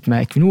 i likhet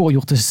med Equinor, og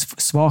gjort det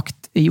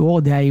svagt i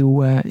år, det jo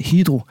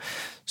Hydro.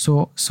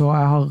 Så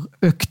jeg har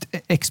økt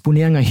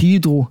eksponering av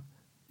Hydro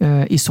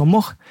i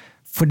sommer,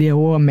 for det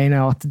også mener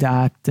jeg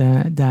at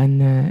det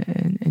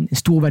en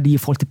stor verdi i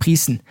forhold til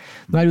prisen.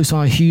 Nå det jo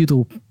sånn at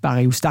Hydro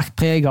bærer jo sterkt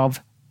preg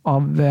av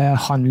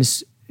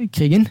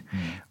handelskrigen,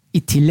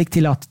 i tillegg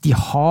til at de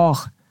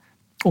har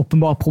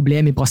åpenbare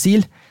problemer i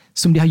Brasil,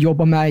 som de har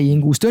jobbet med i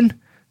en god stund.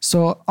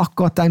 Så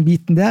akkurat den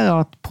biten der,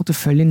 at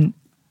porteføljen,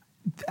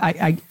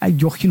 jeg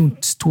gjør ikke noen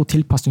stor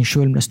tilpassning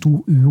selv om det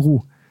stor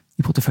uro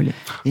i porteføljen.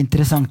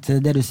 Interessant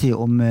det du sier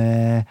om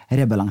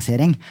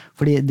rebalansering,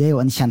 fordi det jo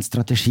en kjent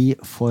strategi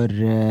for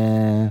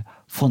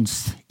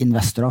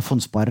fondsinvestorer,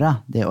 fondsparere,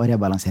 det å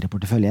rebalansere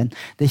porteføljen.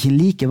 Det ikke en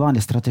like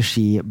vanlig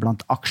strategi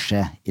blant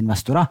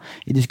aksjeinvestorer.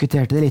 Vi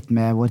diskuterte det litt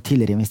med vår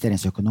tidligere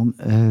investeringsøkonom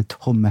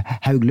Tom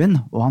Hauglund,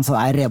 og han sa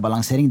at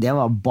rebalansering, det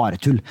var bare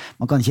tull.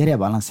 Man kan ikke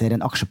rebalansere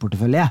en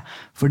aksjeportefølje,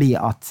 fordi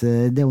at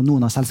det jo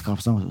noen av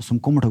selskapene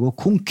som kommer til å gå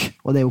konk,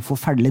 og det jo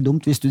forferdelig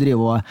dumt hvis du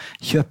driver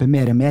og kjøper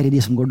mer og mer i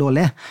de som går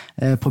dårlig,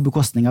 på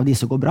bekostning av de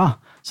som går bra.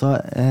 Så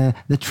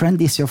the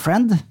trend is your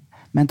friend,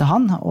 mente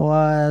han,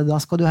 og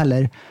da skal du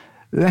heller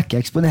øke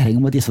eksponeringen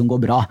mot de som går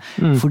bra.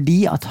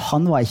 Fordi at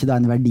han var ikke da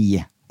en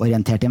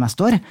verdiorientert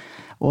investor,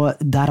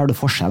 og der har du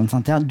forskjellen.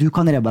 Sant? Ja, du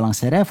kan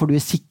rebalansere, for du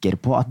sikker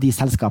på at de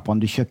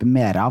selskapene du kjøper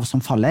mer av som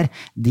faller,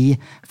 de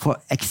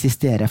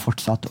eksisterer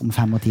fortsatt om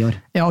 5 og 10 år.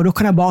 Ja, og da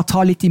kan jeg bare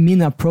ta litt i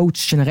min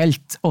approach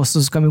generelt, og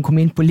så skal vi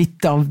komme inn på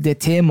litt av det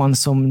temaen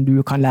som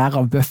du kan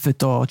lære av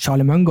Buffett og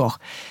Charlie Munger.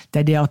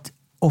 Det det at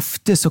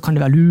ofte så kan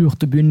det være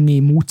lurt å begynne i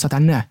motsatt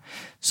ende.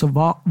 Så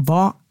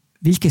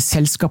hvilke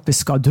selskaper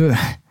skal dø?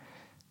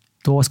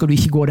 Da skal du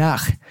ikke gå der.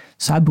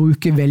 Så jeg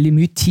bruker veldig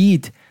mye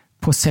tid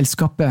på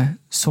selskapet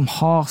som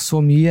har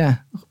så mye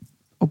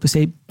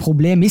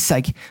problem i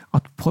seg,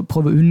 at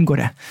prøve å unngå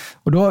det.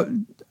 Og da,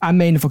 jeg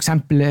mener for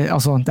eksempel,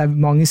 altså, det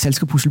mange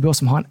selskaper på Oslo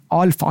Børs som har en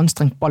alt for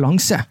anstrengt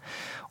balanse,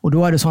 og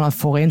da det sånn at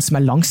for en som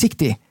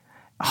langsiktig,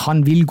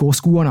 han vil gå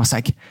skoene av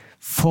seg.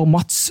 For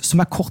Mats,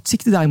 som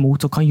kortsiktig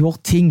derimot, og kan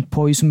gjøre ting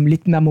på liksom,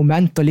 litt mer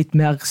moment og litt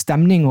mer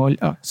stemning, og,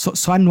 så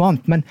det noe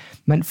annet.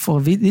 Men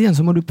for videre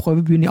så må du prøve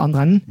å begynne i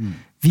andre enden.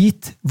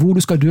 Vit hvor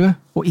du skal dø,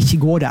 og ikke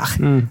gå der.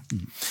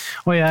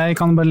 Og jeg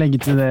kan bare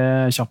legge til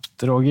det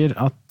kjapt, Roger,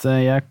 at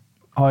jeg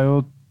har jo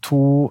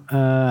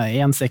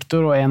en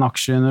sektor og en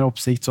aksje under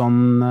oppsikt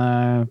sånn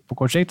på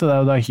kort sikt, og det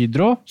jo da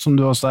Hydro, som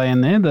du også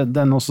enig i.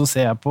 Den også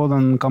ser jeg på,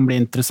 den kan bli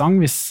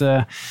interessant hvis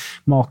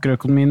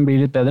makroøkonomien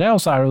blir litt bedre,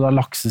 og så det jo da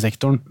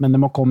laksesektoren, men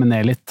det må komme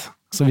ned litt.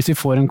 Så hvis vi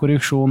får en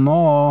korreksjon nå,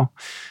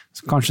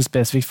 og kanskje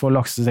spesifikt for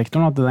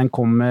laksesektoren, at den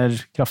kommer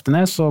kraftig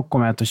ned, så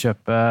kommer jeg til å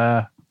kjøpe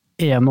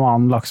en og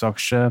annen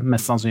lakseaksje,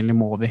 mest sannsynlig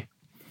Movi.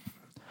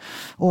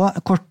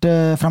 Og kort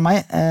fra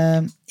meg,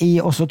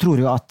 jeg også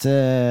tror jo at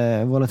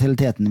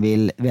volatiliteten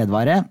vil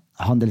vedvare.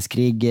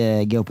 Handelskrig,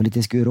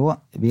 geopolitisk uro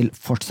vil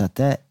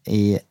fortsette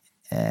i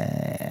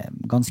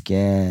ganske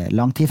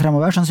lang tid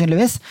fremover,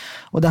 sannsynligvis.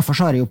 Og derfor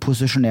så har jeg jo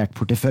posisjonert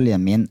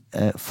porteføljen min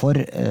for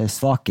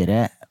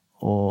svakere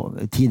og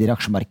tider i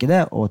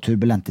aksjemarkedet og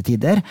turbulente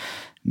tider,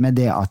 med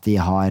det at de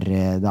har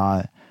da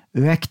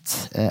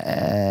økt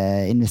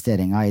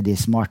investeringer i de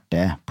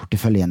smarte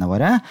porteføljene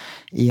våre.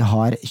 Jeg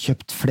har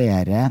kjøpt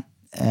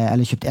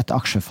kjøpt et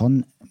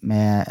aksjefond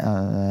med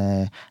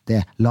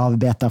det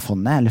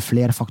lav-beta-fondet, eller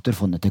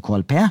flerfaktorfondet til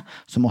KLP,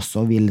 som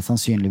også vil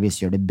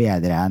sannsynligvis gjøre det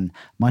bedre enn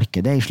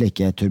markedet i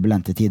slike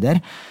turbulente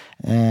tider.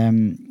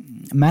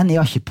 Men jeg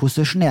har ikke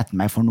posisjonert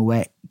meg for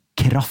noe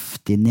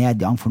kraftig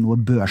nedgang, for noe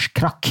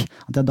børskrakk.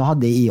 Da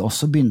hadde jeg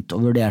også begynt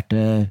å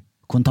vurdere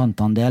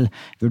kontantandel,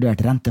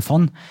 vurdert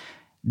rentefond.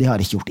 Det har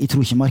jeg ikke gjort. Jeg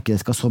tror ikke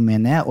markedet skal så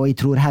mye ned, og jeg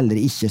tror heller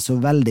ikke så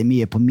veldig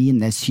mye på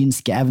mine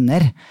synske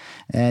evner.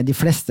 De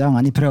fleste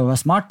gangene jeg prøver å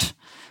være smart,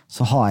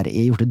 så har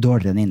jeg gjort det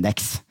dårligere enn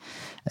indeks.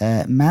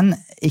 Men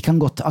jeg kan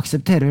godt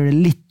akseptere å gjøre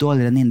det litt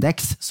dårligere enn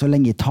indeks, så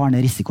lenge jeg tar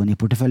ned risikoen i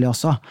portefølje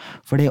også.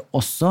 For det er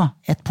også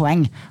et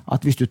poeng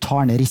at hvis du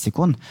tar ned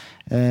risikoen,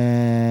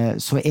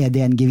 så er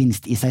det en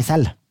gevinst i seg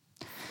selv.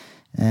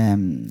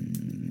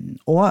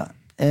 Og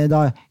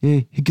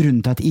grunnen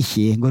til at jeg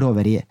ikke går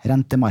over i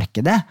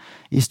rentemarkedet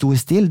i stor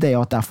stil, det er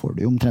jo at der får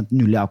du omtrent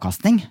null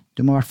avkastning.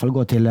 Du må i hvert fall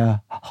gå til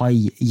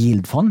high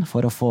yield fond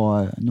for å få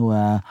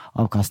noe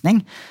avkastning.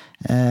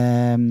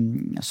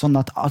 Sånn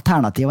at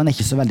alternativene er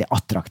ikke så veldig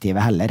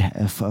attraktive heller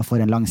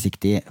for en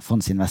langsiktig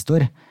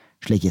fondsinvestor,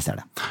 slik jeg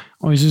ser det.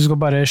 Og hvis du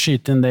skal bare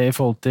skyte inn det i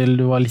forhold til,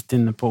 du var litt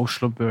inne på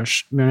Oslo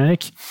Børs, Bjørn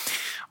Erik,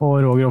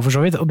 og Roger for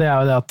så vidt, og det er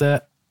jo det at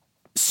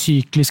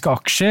sykliske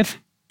aksjer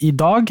i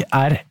dag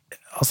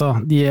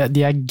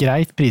de er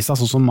greit priset,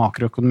 sånn som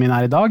makroøkonomien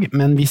i dag,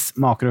 men hvis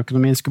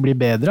makroøkonomien skulle bli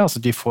bedre, altså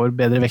at vi får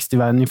bedre vekst i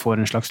verden, vi får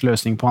en slags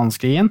løsning på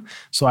handelskrigen,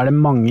 så det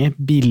mange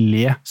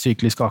billige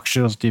sykliske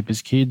aksjer, altså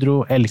typisk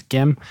Hydro,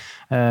 Elkem,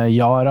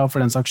 Yara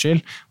for den saks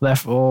skyld,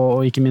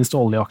 og ikke minst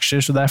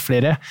oljeaksjer, så det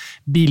flere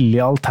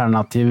billige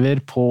alternativer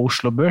på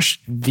Oslo Børs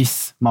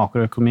hvis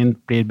makroøkonomien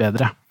blir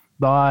bedre.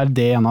 Da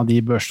det en av de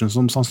børsene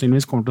som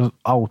sannsynligvis kommer til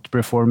å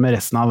outperforme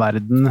resten av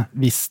verden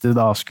hvis det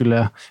da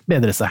skulle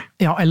bedre seg.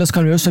 Ja, ellers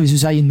kan du også, hvis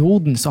du ser i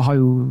Norden, så har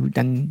jo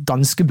den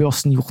danske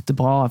børsen gjort det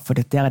bra, for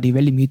der de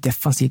veldig mye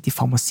defensivt i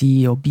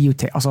farmasi og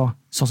biotek, altså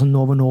sånn som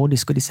Novo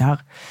Nordisk og disse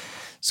her.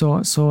 Så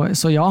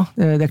ja,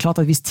 det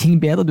klart at hvis ting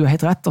bedrer, du har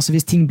helt rett, altså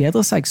hvis ting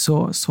bedrer seg,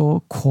 så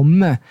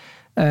kommer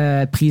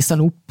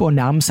prisene opp og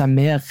nærmer seg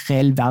mer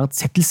reell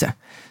verdsettelse.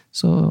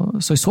 Så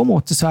i så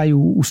måte så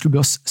jo Oslo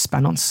Børs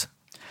spennende.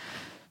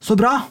 Så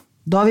bra,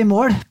 da vi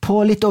mål på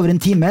litt over en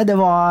time. Det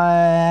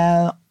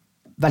var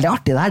veldig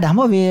artig det her. Det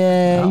må vi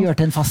gjøre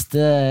til en fast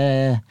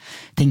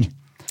ting.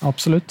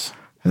 Absolutt.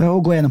 Å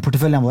gå gjennom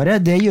porteføljen våre,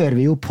 det gjør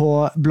vi jo på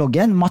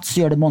bloggen. Mats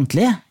gjør det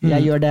månedlig,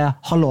 jeg gjør det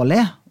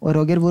halvårlig. Og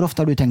Roger, hvor ofte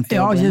har du tenkt?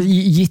 Ja,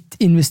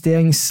 gitt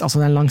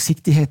altså den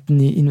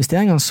langsiktigheten i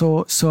investeringene,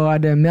 så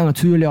det mer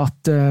naturlig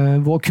at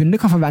våre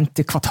kunder kan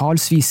forvente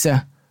kvartalsvise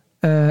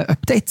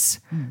updates.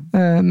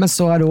 Men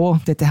så det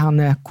også dette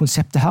her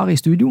konseptet her i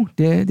studio.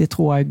 Det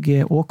tror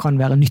jeg også kan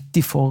være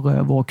nyttig for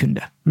våre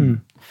kunder.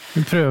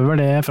 Vi prøver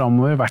det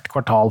fremover hvert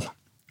kvartal.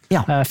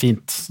 Ja. Det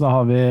fint. Da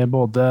har vi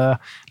både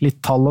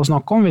litt tall å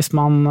snakke om hvis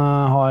man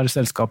har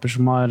selskaper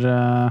som har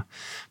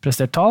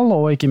prestert tall,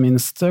 og ikke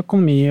minst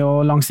økonomi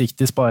og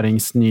langsiktige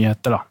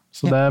sparingsnyheter. Da.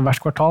 Så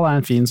hvert kvartal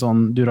en fin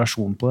sånn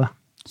durasjon på det.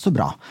 Så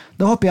bra.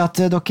 Da håper jeg at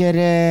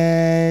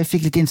dere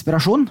fikk litt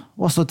inspirasjon,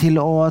 også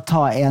til å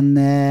ta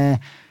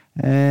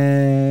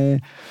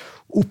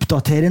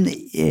oppdatere en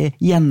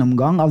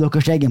gjennomgang av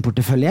deres egen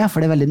portefølje, for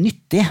det veldig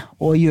nyttig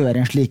å gjøre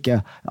en slik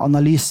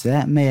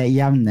analyse med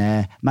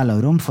jevne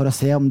mellomrom for å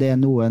se om det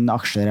noen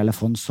aksjer eller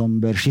fond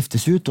som bør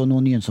skiftes ut, og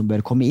noen nye som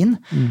bør komme inn.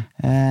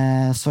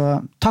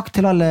 Så takk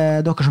til alle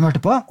dere som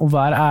hørte på. Og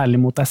vær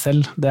ærlig mot deg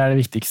selv, det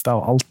det viktigste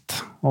av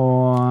alt.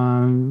 Og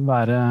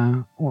være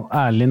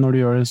ærlig når du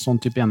gjør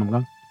sånn type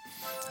gjennomgang.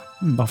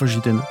 Bare for å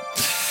skyte inn det.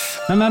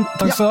 Men,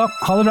 takk skal du ha.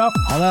 Ha det bra.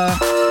 Ha det.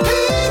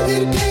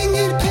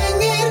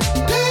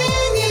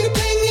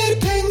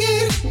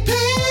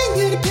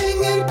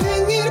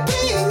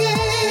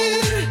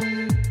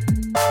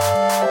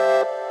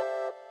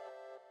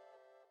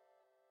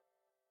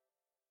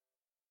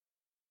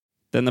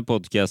 Denne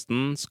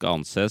podcasten skal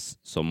anses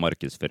som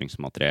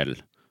markedsføringsmateriell,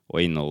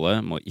 og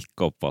innholdet må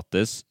ikke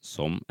oppfattes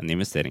som en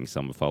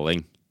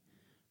investeringsanbefaling.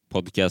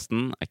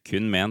 Podcasten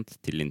kun ment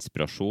til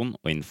inspirasjon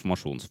og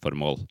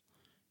informasjonsformål.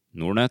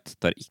 Nordnet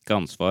tar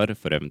ikke ansvar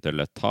for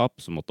eventuelle tap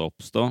som måtte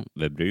oppstå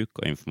ved bruk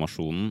av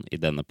informasjonen i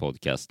denne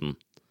podcasten.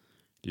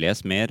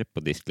 Les mer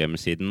på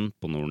disclaimer-siden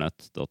på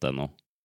nordnet.no.